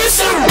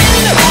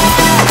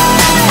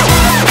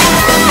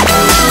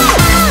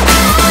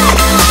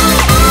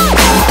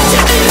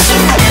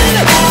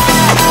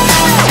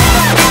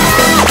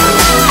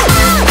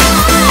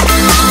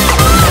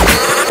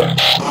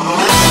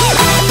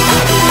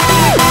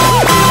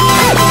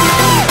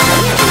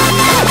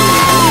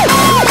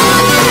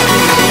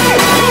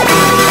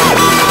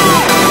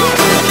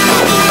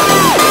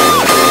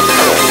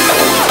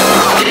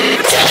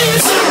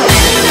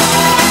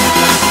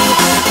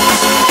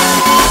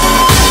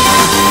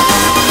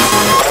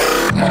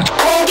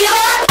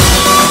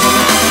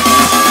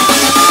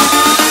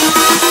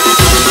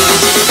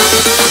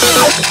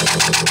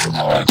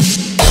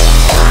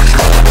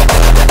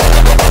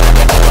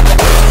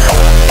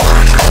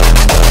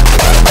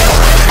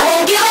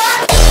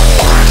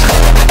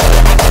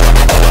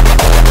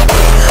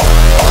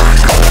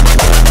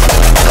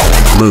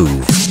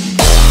 Move.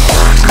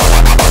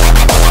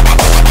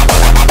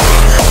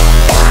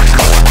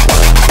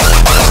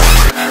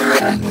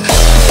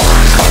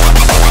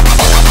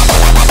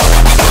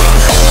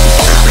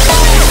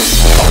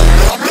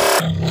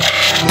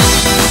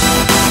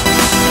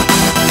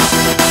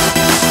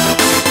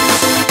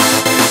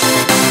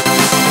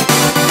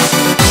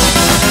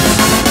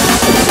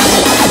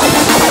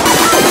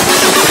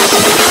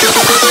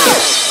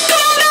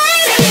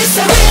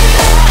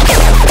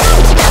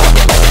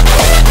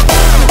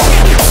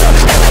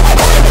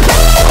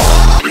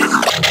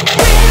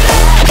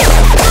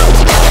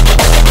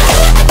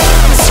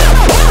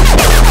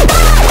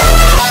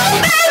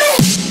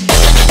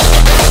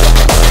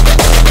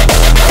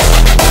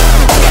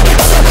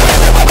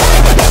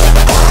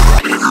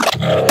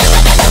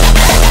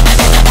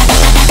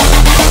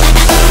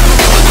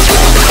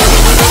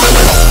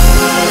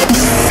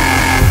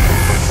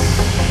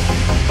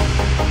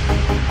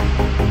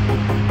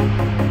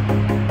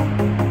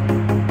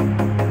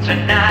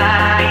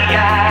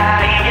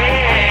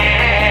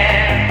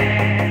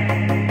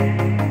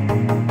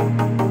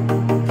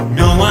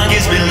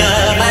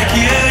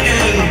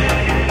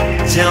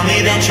 Tell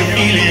me that you're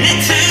feeling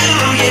it too,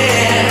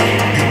 yeah.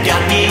 You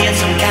got me in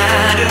some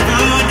kind of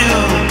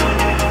voodoo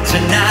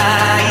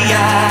tonight,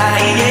 yeah.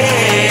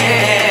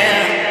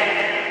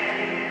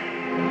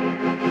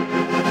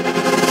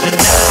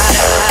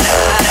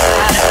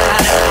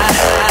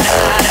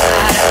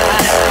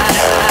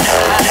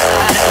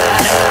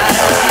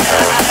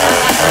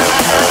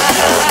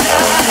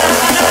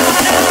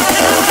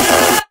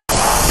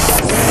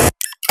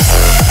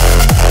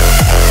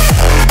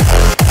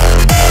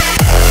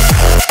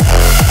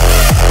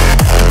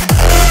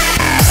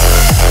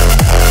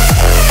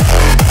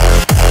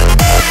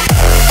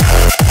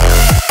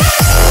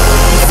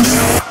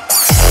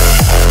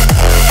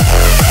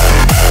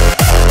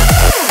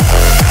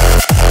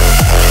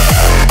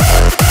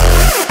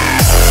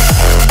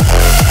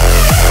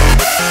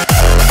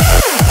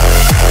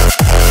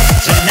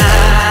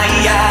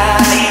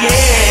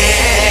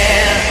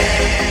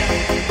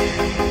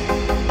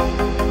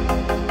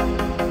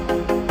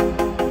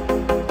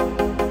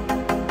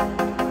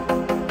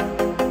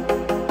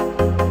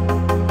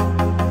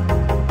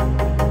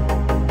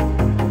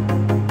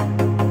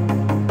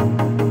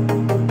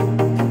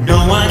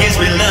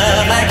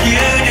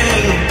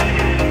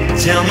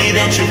 Tell me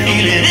that you're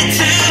feeling it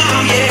too,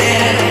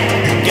 yeah.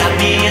 You got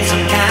me in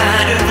some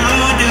kind of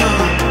voodoo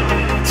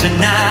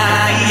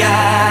tonight,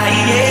 yeah.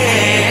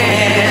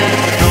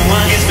 No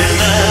one gives me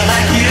love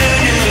like you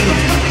do.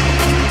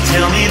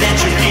 Tell me that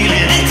you're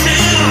feeling it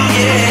too,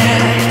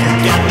 yeah.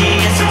 You got me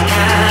in some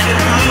kind of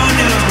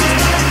voodoo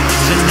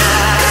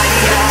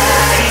tonight, yeah.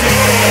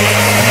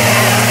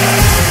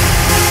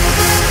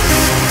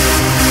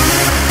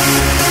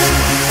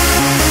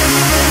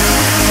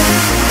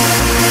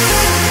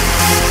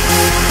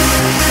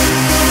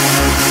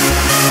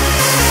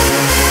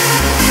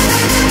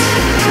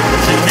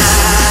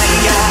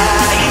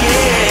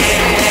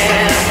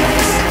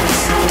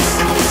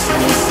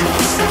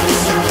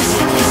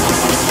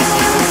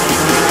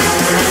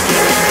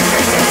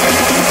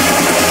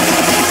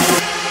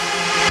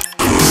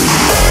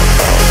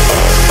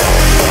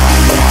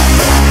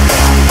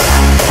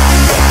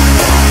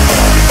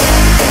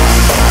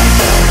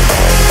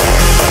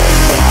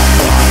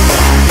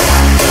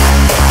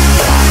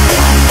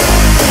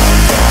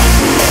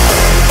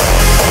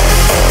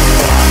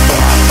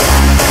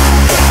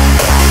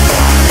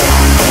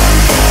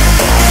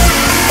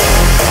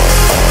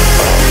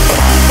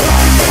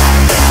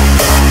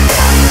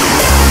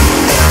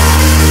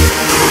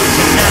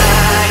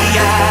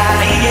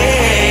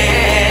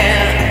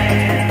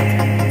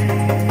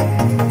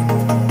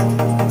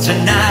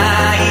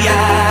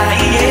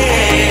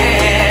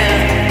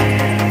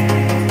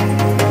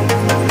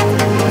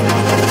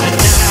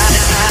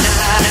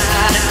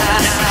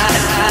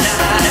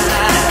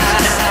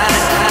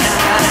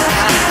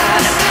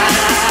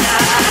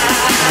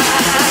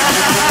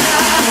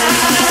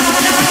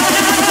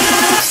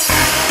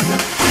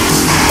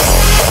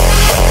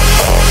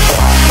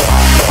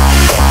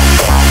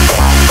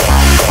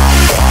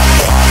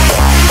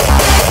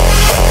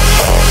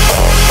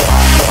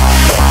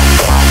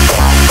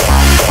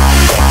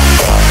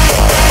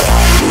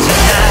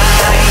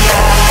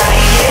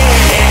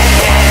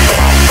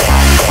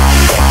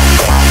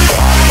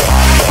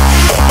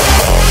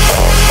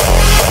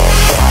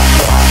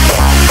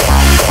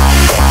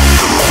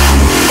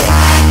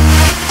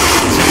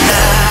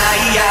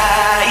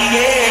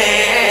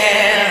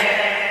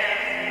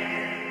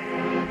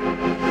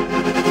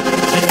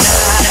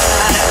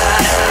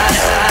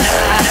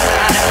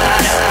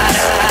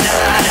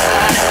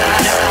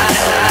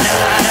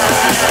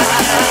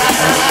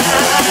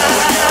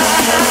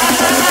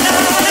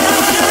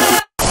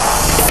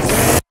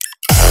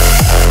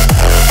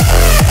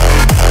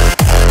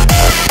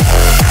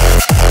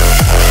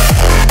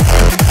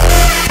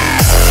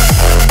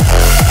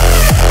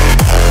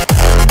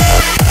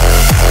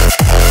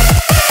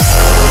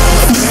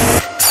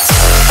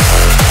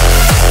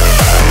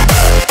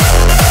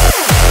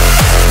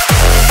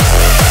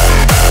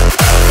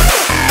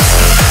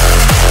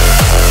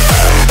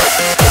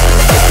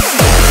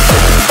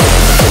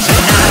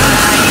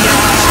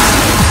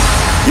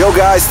 Yo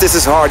guys, this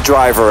is Hard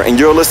Driver and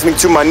you're listening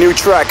to my new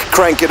track,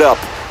 Crank It Up,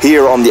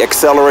 here on the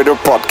XXlerator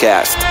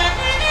podcast.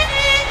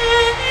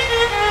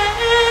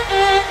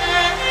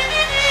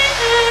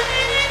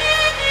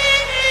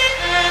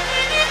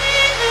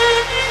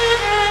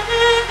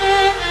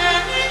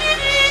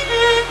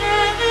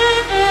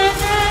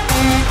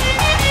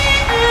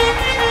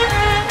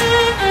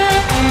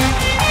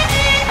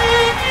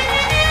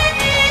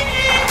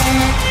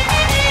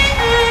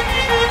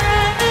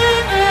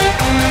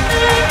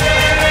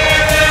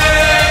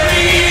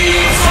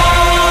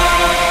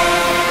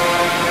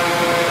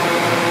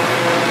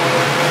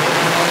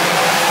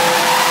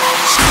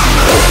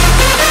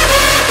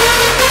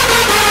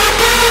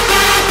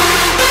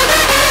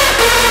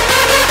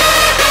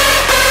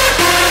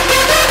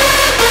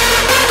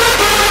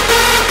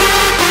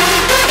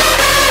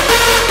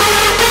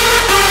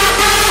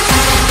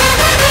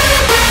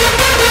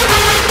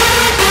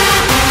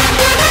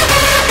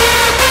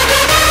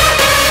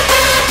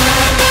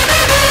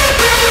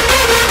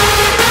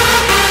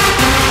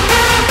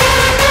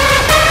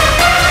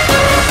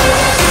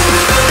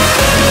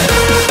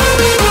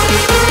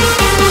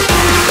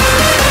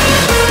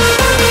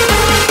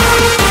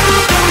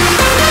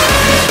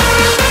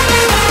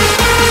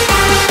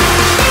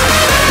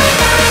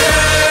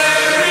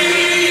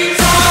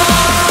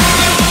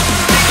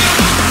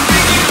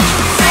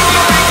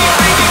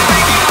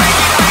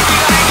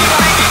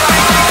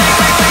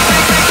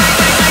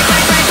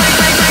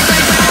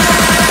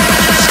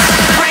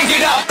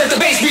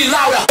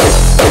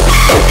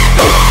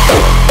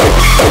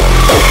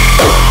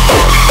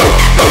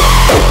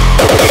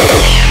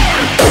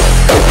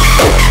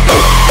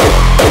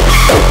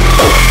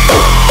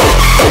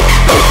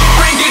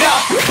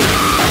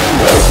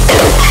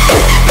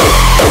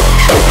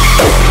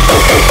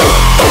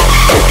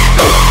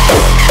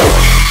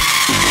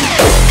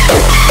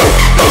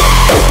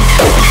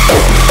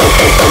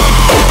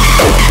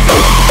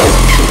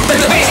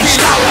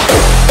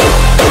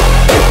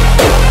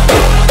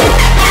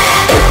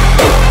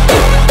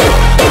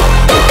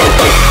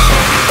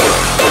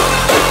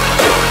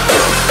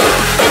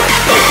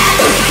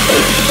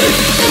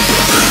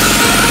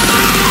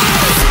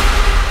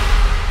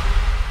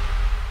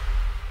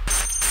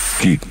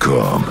 Keep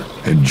calm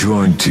and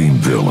join Team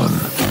Villain.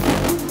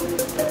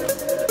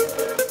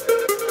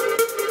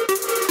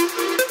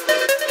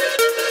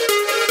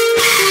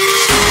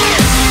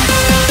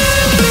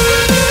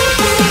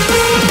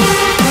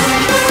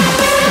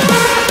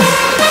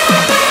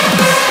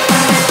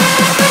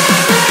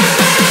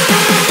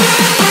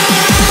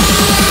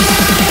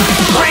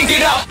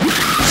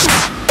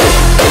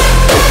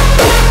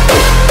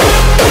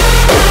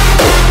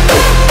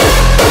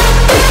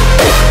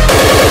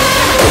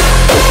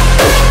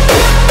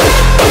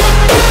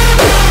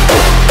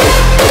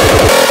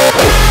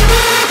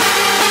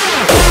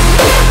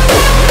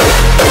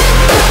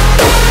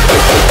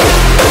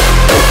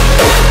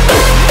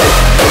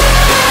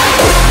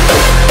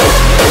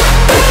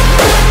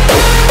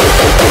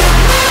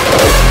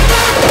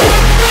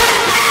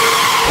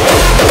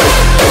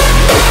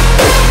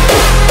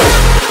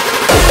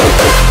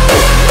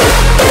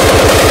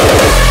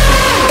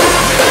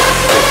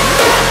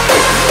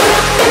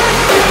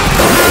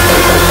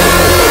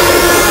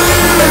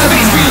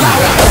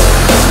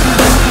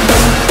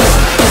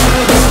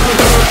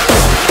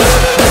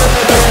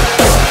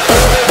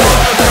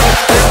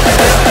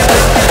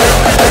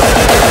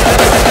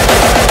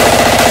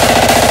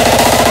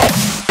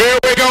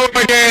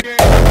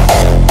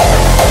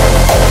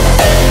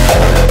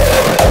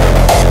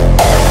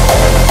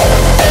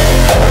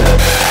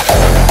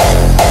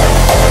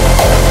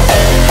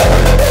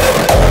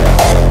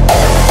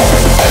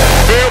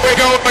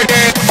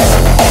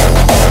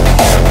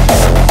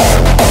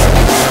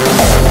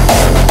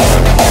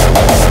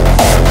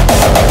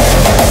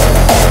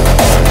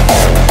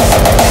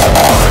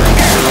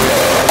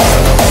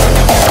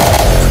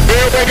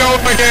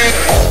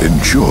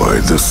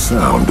 Enjoy the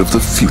sound of the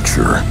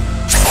future.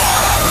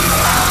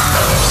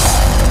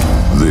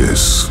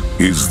 This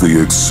is the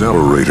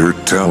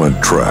XXlerator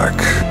talent track.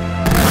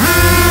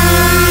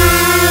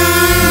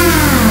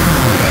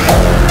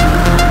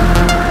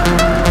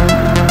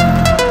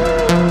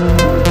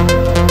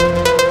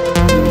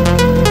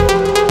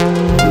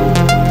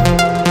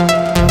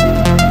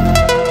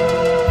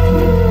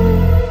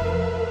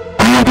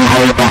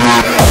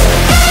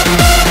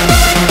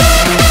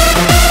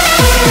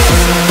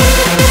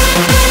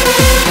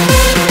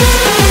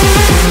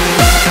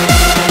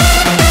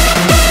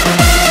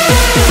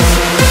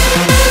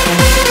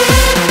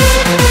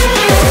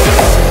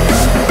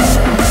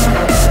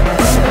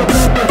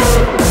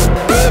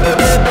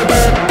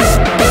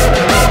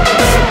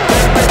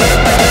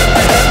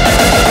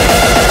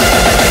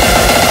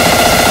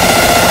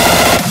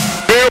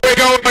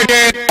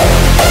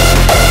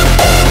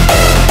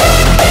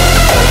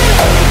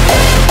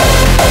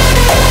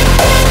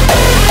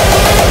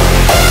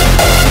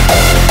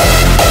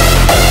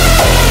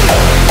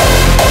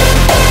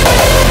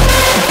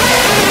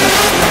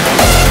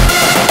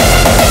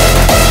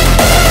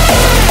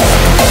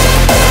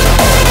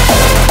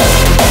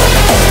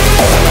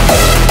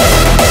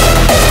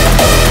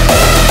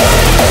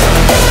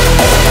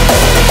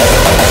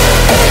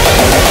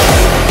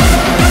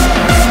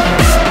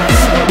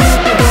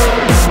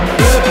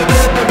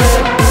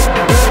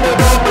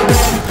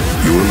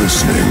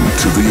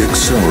 to the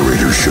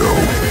XXlerator Show,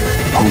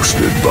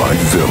 hosted by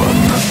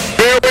Villain.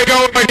 Here we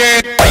go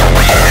again.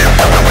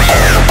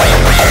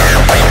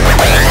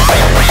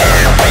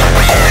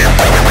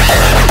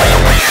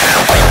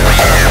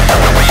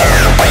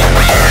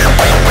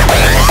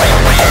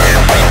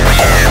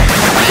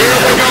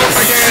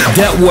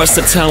 That was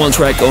the talent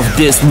track of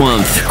this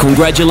month.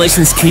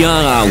 Congratulations,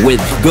 Kyara, with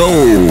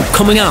Go,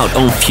 coming out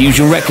on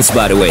Fusion Records,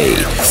 by the way.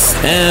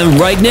 And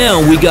right now,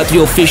 we got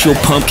the official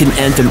Pumpkin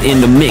anthem in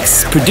the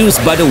mix,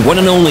 produced by the one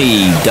and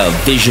only The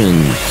Vision.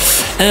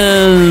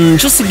 And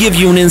just to give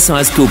you an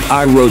inside scoop,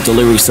 I wrote the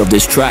lyrics of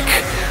this track,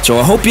 so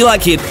I hope you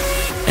like it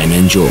and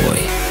enjoy.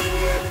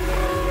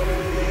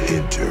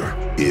 Enter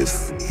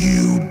if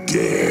you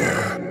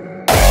dare.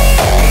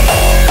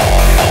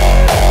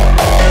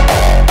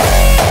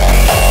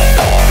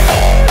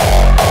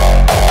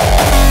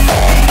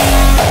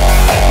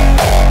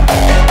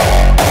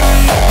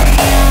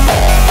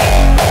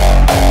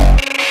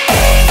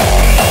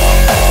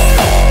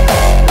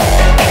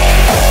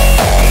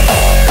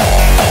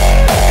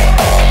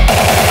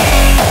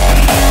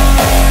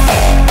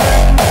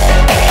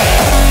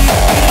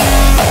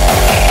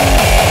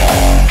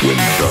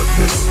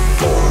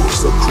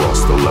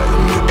 Across the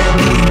land,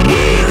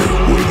 beware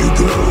where you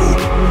go.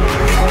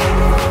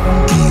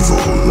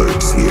 Evil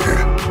lurks here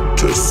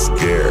to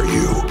scare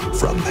you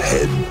from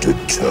head to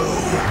toe.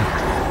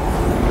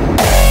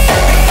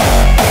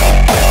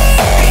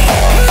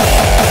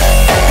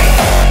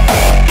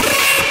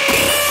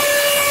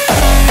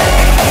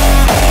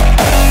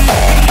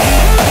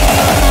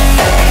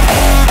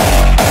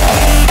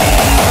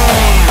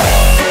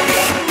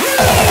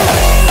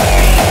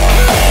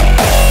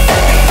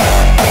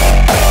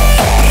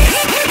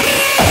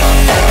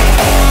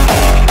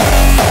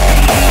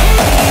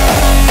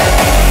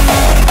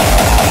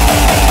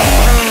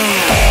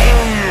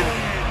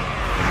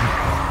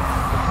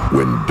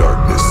 When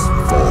darkness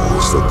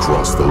falls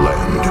across the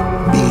land,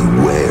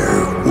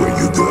 beware where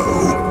you go.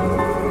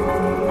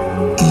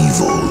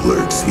 Evil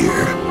lurks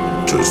here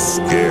to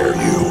scare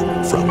you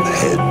from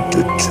head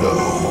to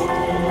toe.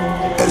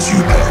 As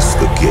you pass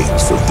the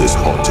gates of this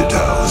haunted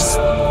house,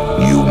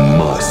 you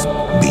must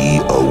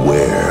be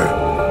aware.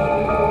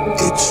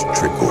 It's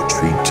trick or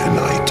treat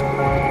tonight.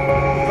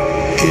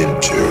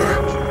 Enter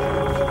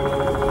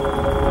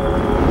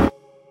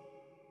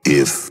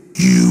if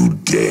you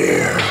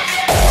dare.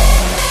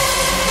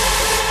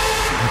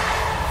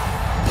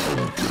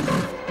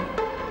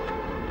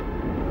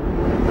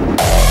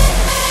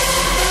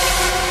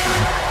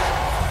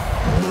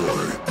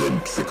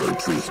 Trick or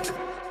treat.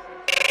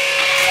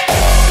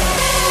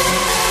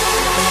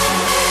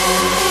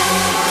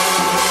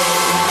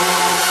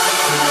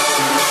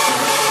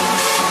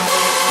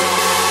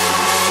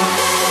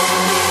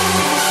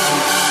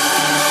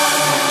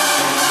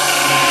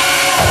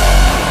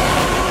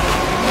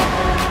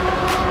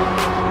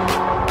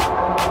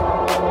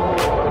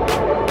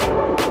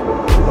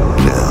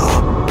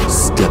 Now,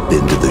 step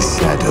into the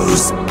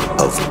shadows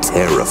of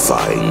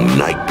terrifying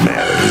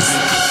nightmares.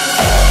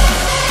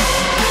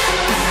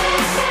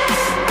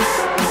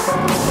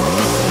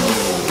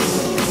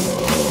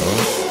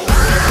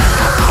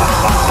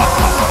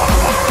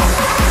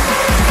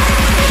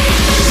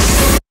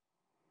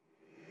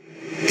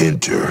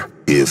 Enter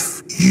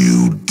if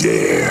you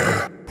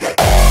dare.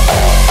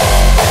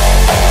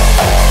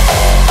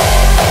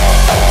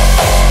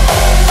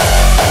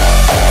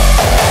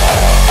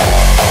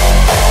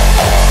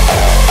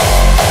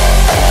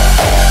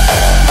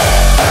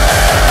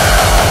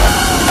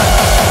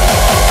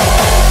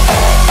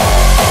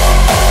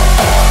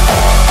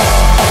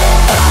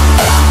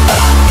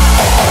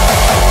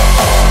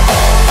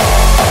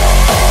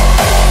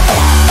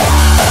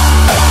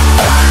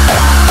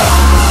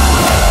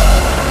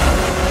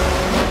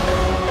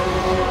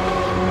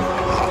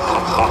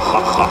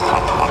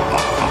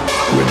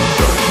 When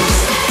darkness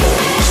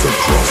falls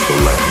across the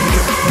land,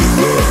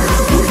 beware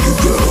where you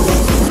go.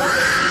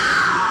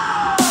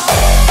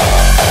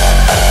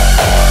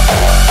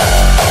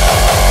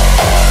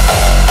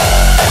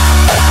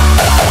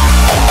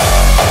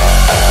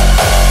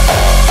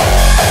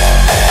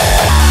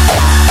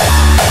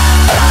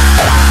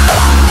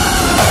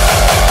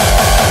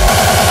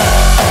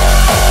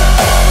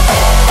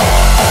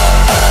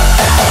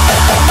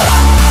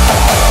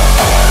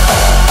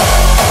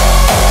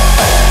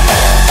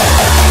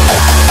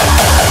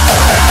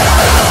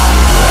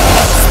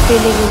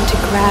 Spinning into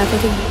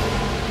gravity,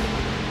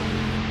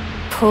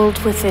 pulled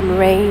within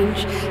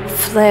range,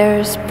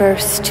 flares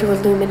burst to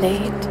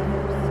illuminate.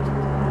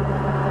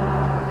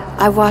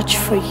 I watch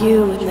for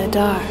you in the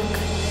dark.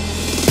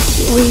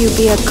 Will you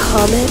be a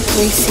comet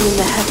racing in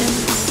the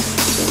heavens?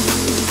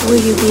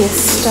 Will you be a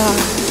star?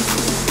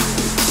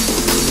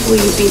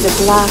 Will you be the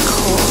black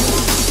hole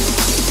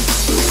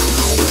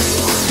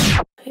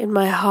in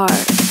my heart?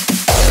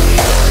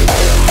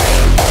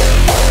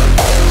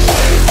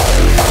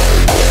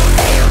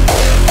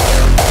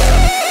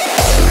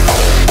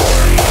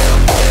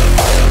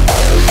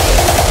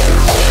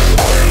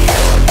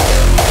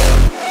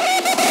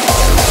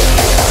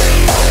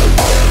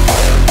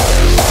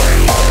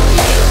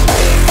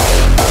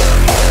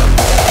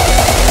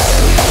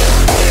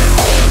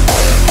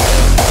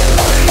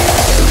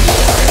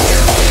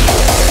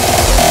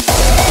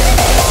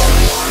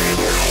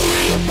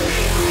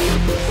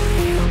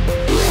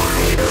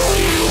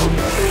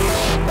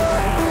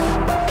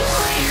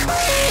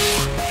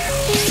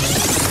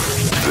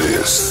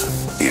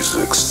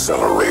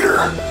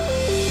 XXlerator.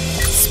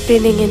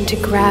 Spinning into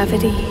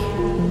gravity,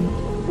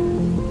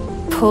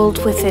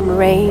 pulled within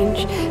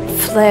range,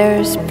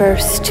 flares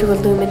burst to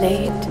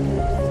illuminate.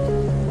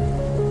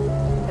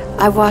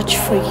 I watch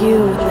for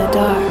you in the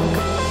dark.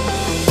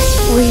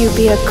 Will you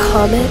be a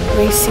comet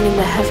racing in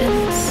the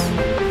heavens?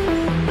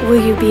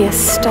 Will you be a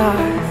star?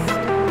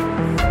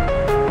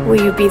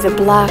 Will you be the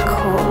black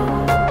hole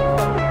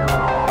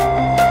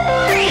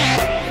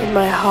in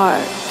my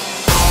heart?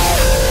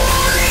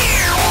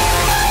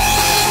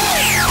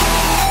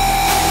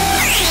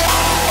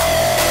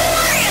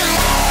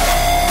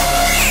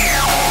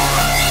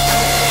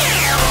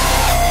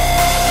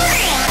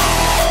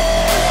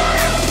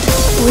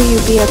 Will you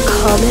be a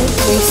comet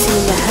racing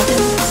in the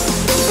heavens?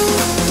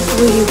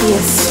 Will you be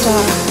a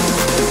star?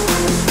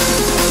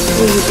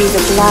 Will you be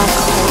the black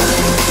hole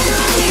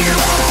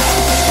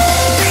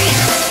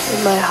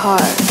in my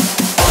heart?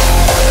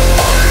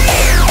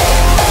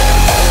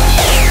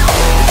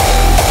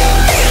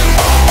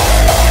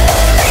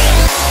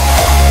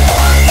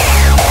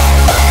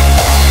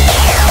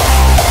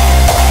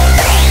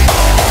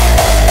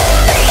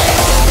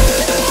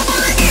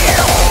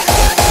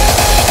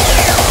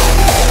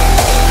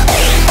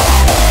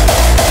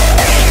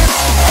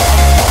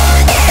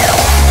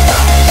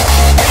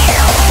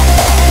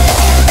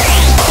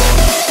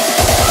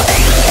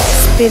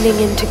 Spinning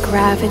into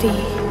gravity,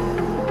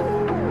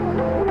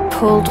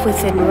 pulled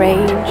within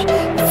range,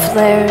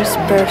 flares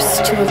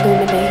burst to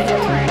illuminate.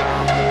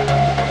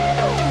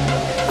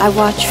 I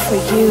watch for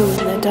you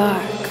in the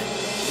dark.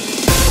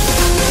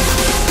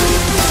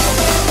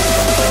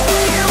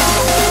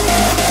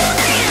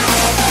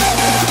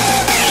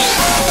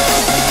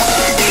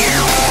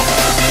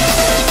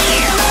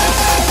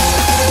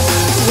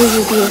 Will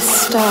you be a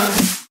star?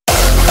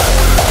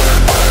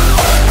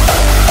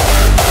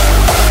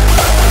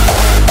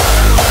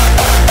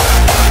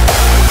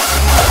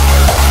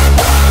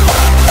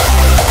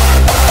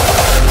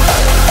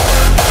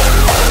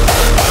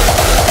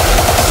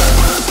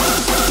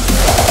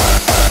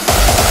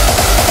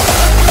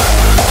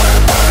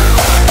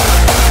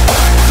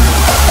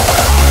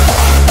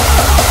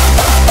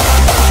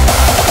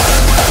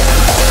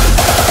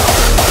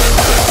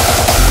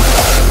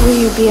 Will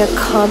you be a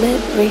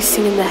comet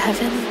racing in the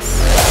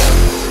heavens?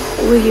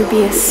 Will you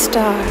be a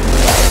star?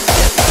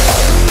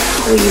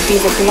 Will you be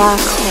the black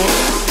hole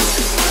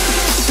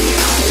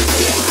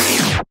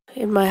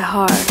in my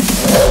heart?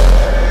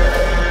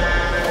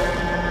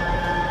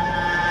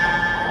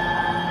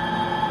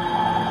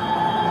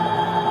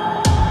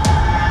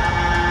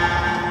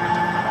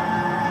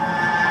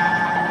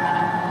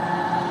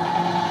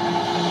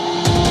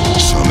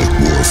 Sonic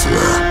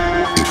warfare.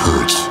 It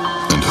hurts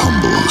and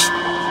humbles.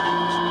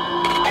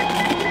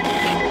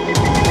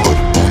 But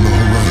on the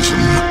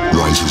horizon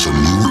rises a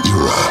new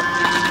era.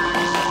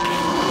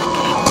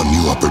 A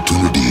new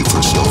opportunity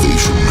for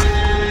salvation,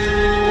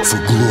 for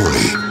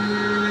glory,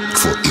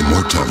 for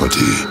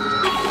immortality.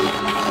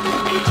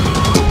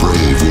 The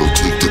brave will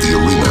take to the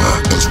arena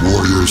as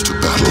warriors to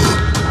battle,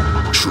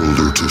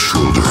 shoulder to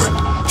shoulder,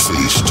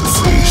 face to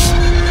face.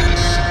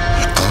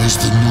 As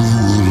the new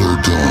ruler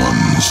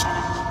dawns,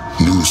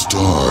 new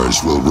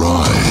stars will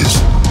rise.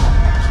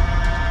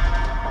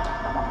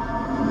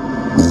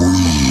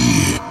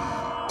 We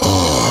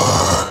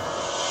are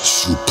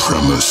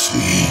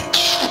Supremacy.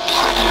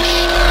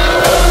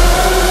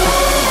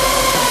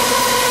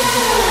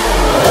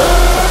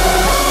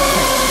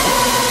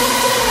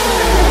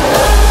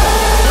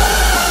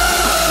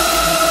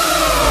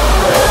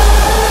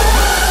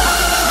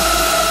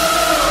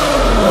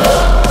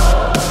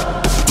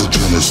 The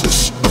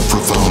genesis of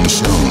profound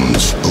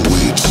sounds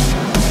awaits.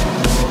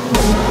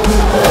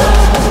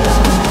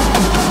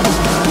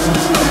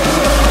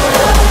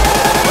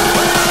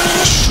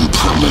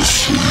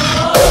 Supremacy.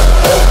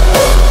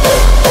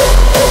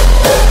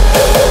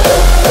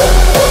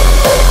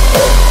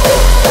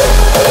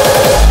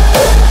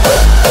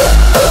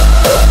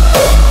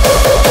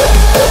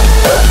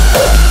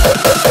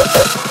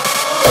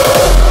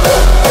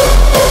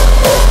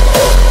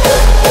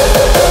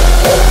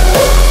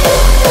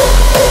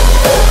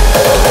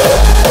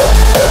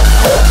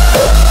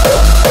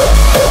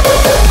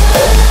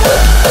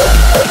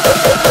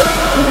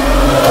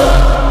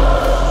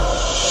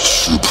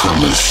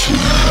 Supremacy.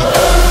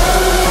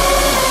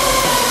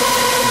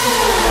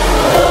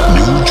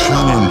 New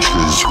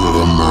challenges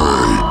will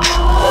emerge.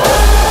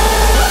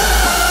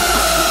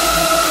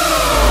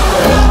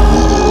 New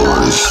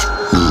wars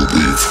will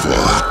be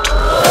fought.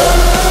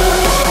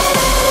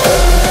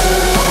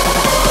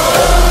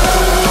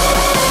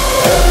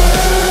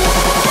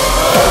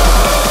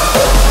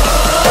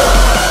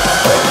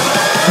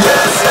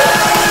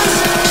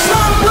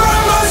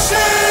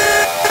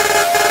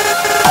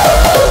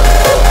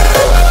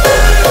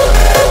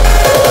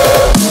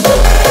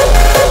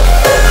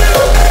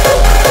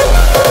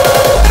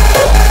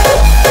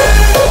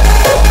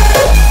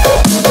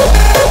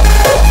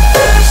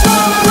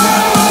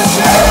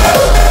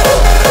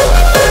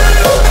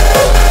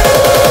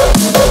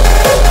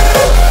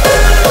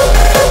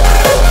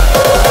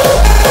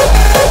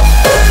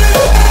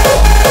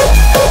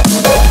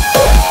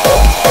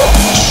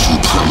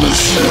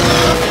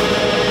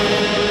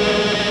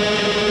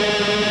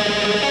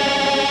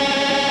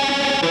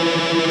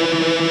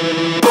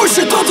 Push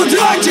het tot het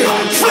randje,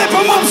 flip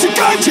hem op zijn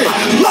kantje.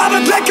 Laat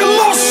het lekker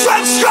los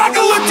en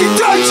schakel het die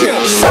deuntje.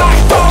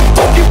 Zaagtand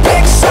op je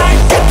bek, zaag,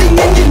 ketting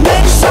in je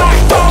nek.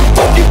 Zaagtand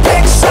op je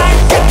bek, zaag,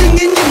 ketting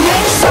in je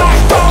nek.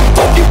 Zaagtand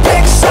op je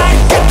bek, zaag,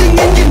 ketting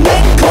in je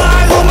nek.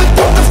 Klaar om het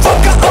op te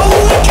fokken,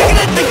 oh, ik krijg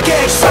net de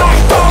gek.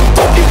 Zaagtand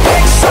op je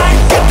bek, zaag,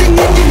 ketting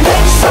in je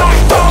nek.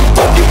 Zaagtand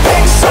op je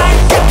bek, zaag,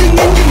 ketting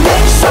in je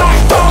nek.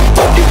 Zaagtand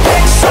op je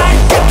bek, zaag,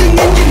 ketting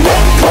in je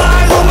nek.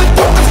 Klaar om het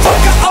op te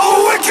fokken,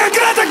 oh, ik krijg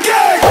net de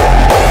gek.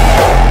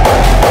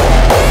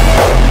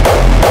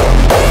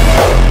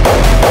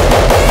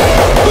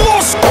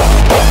 Los!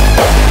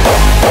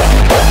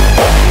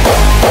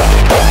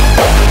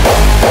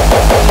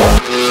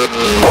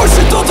 Push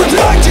het tot het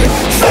randje,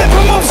 flip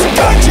hem op zijn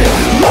kantje.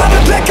 Laat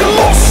het lekker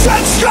los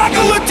en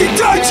schakel het die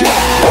deuntje.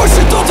 Push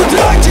het tot het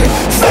randje,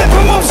 flip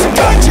hem op zijn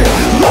kantje.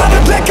 Laat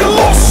het lekker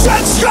los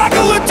en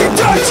schakel het die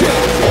deuntje.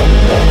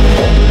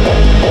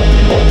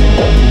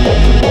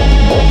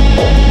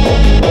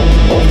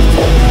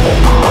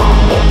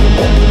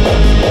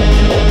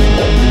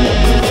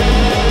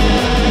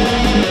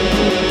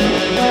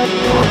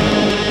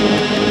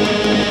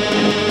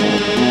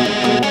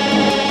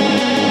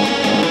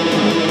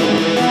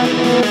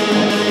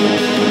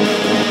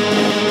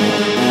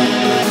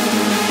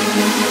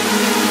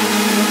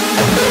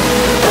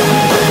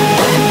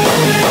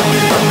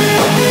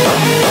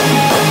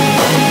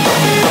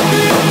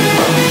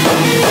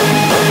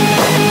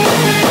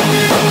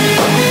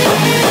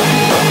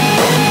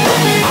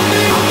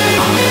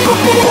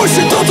 Push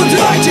het tot het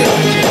randje,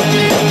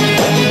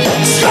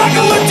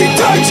 schakel het die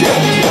deuntje.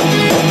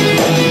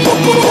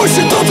 Push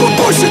het tot,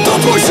 push het tot,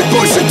 push het,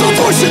 push het tot,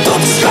 push het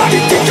tot. Schakel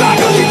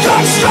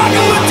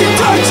het die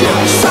deuntje.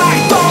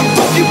 Zaagtand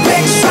op je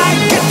bek, zaag,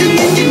 ketting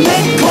in je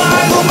nek.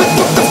 Klaar om het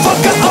op te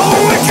fokken,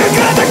 oh, ik krijg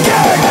net de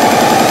gek.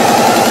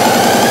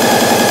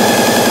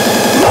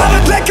 Laat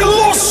het lekker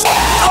los,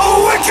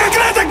 oh, ik krijg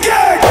net de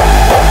gek.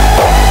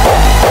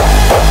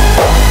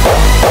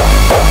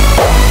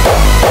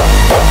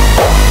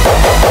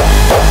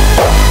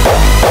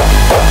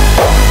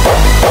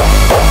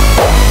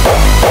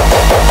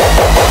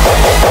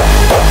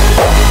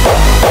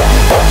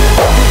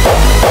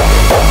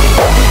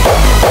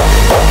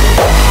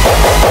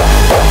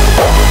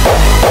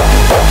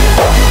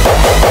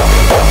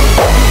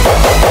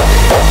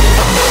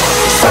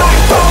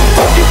 Zaagtand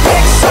op je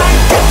bek, zaag,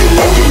 ketting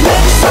in je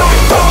nek.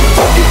 Zaagtand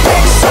op je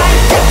bek, zaag,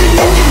 ketting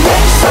in je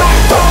nek.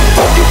 Zaagtand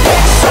op je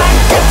bek, zaag,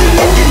 ketting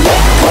in je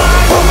nek.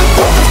 Klaar om het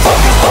op te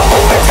fokken,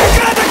 oh, ik krijg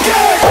net de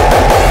gek.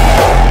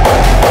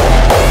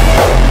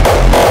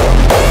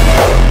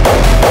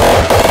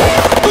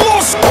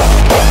 Los!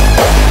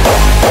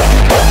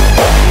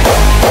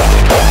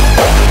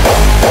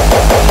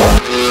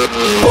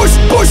 Push,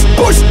 push,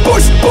 push,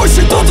 push, push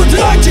het tot het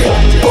randje.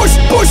 Push,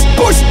 push,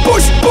 push,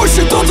 push, push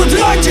het tot het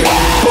randje.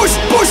 Push,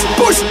 push,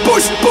 push,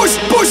 push, push,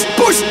 push,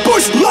 push,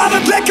 push. Laat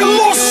het lekker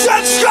los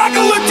en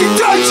schakel het die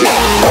deuntje.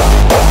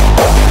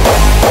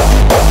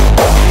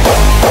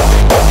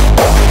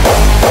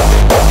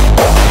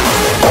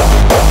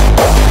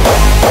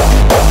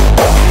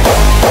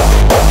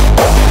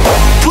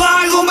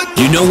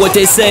 You know what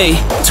they say,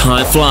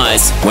 time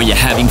flies when you're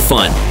having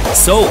fun.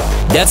 So,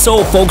 that's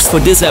all folks for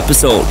this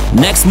episode.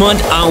 Next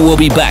month I will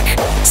be back.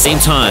 Same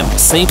time,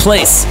 same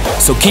place.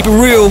 So keep it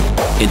real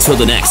until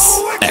the next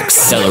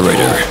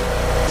XXlerator.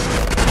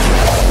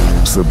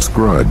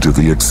 Subscribe to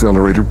the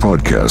XXlerator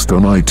podcast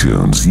on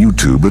iTunes,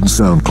 YouTube, and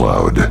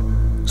SoundCloud,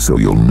 so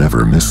you'll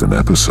never miss an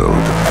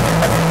episode.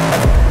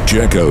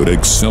 Check out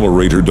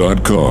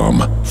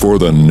XXlerator.com for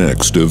the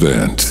next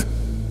event.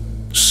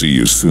 See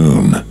you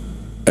soon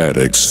at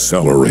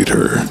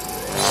XXlerator.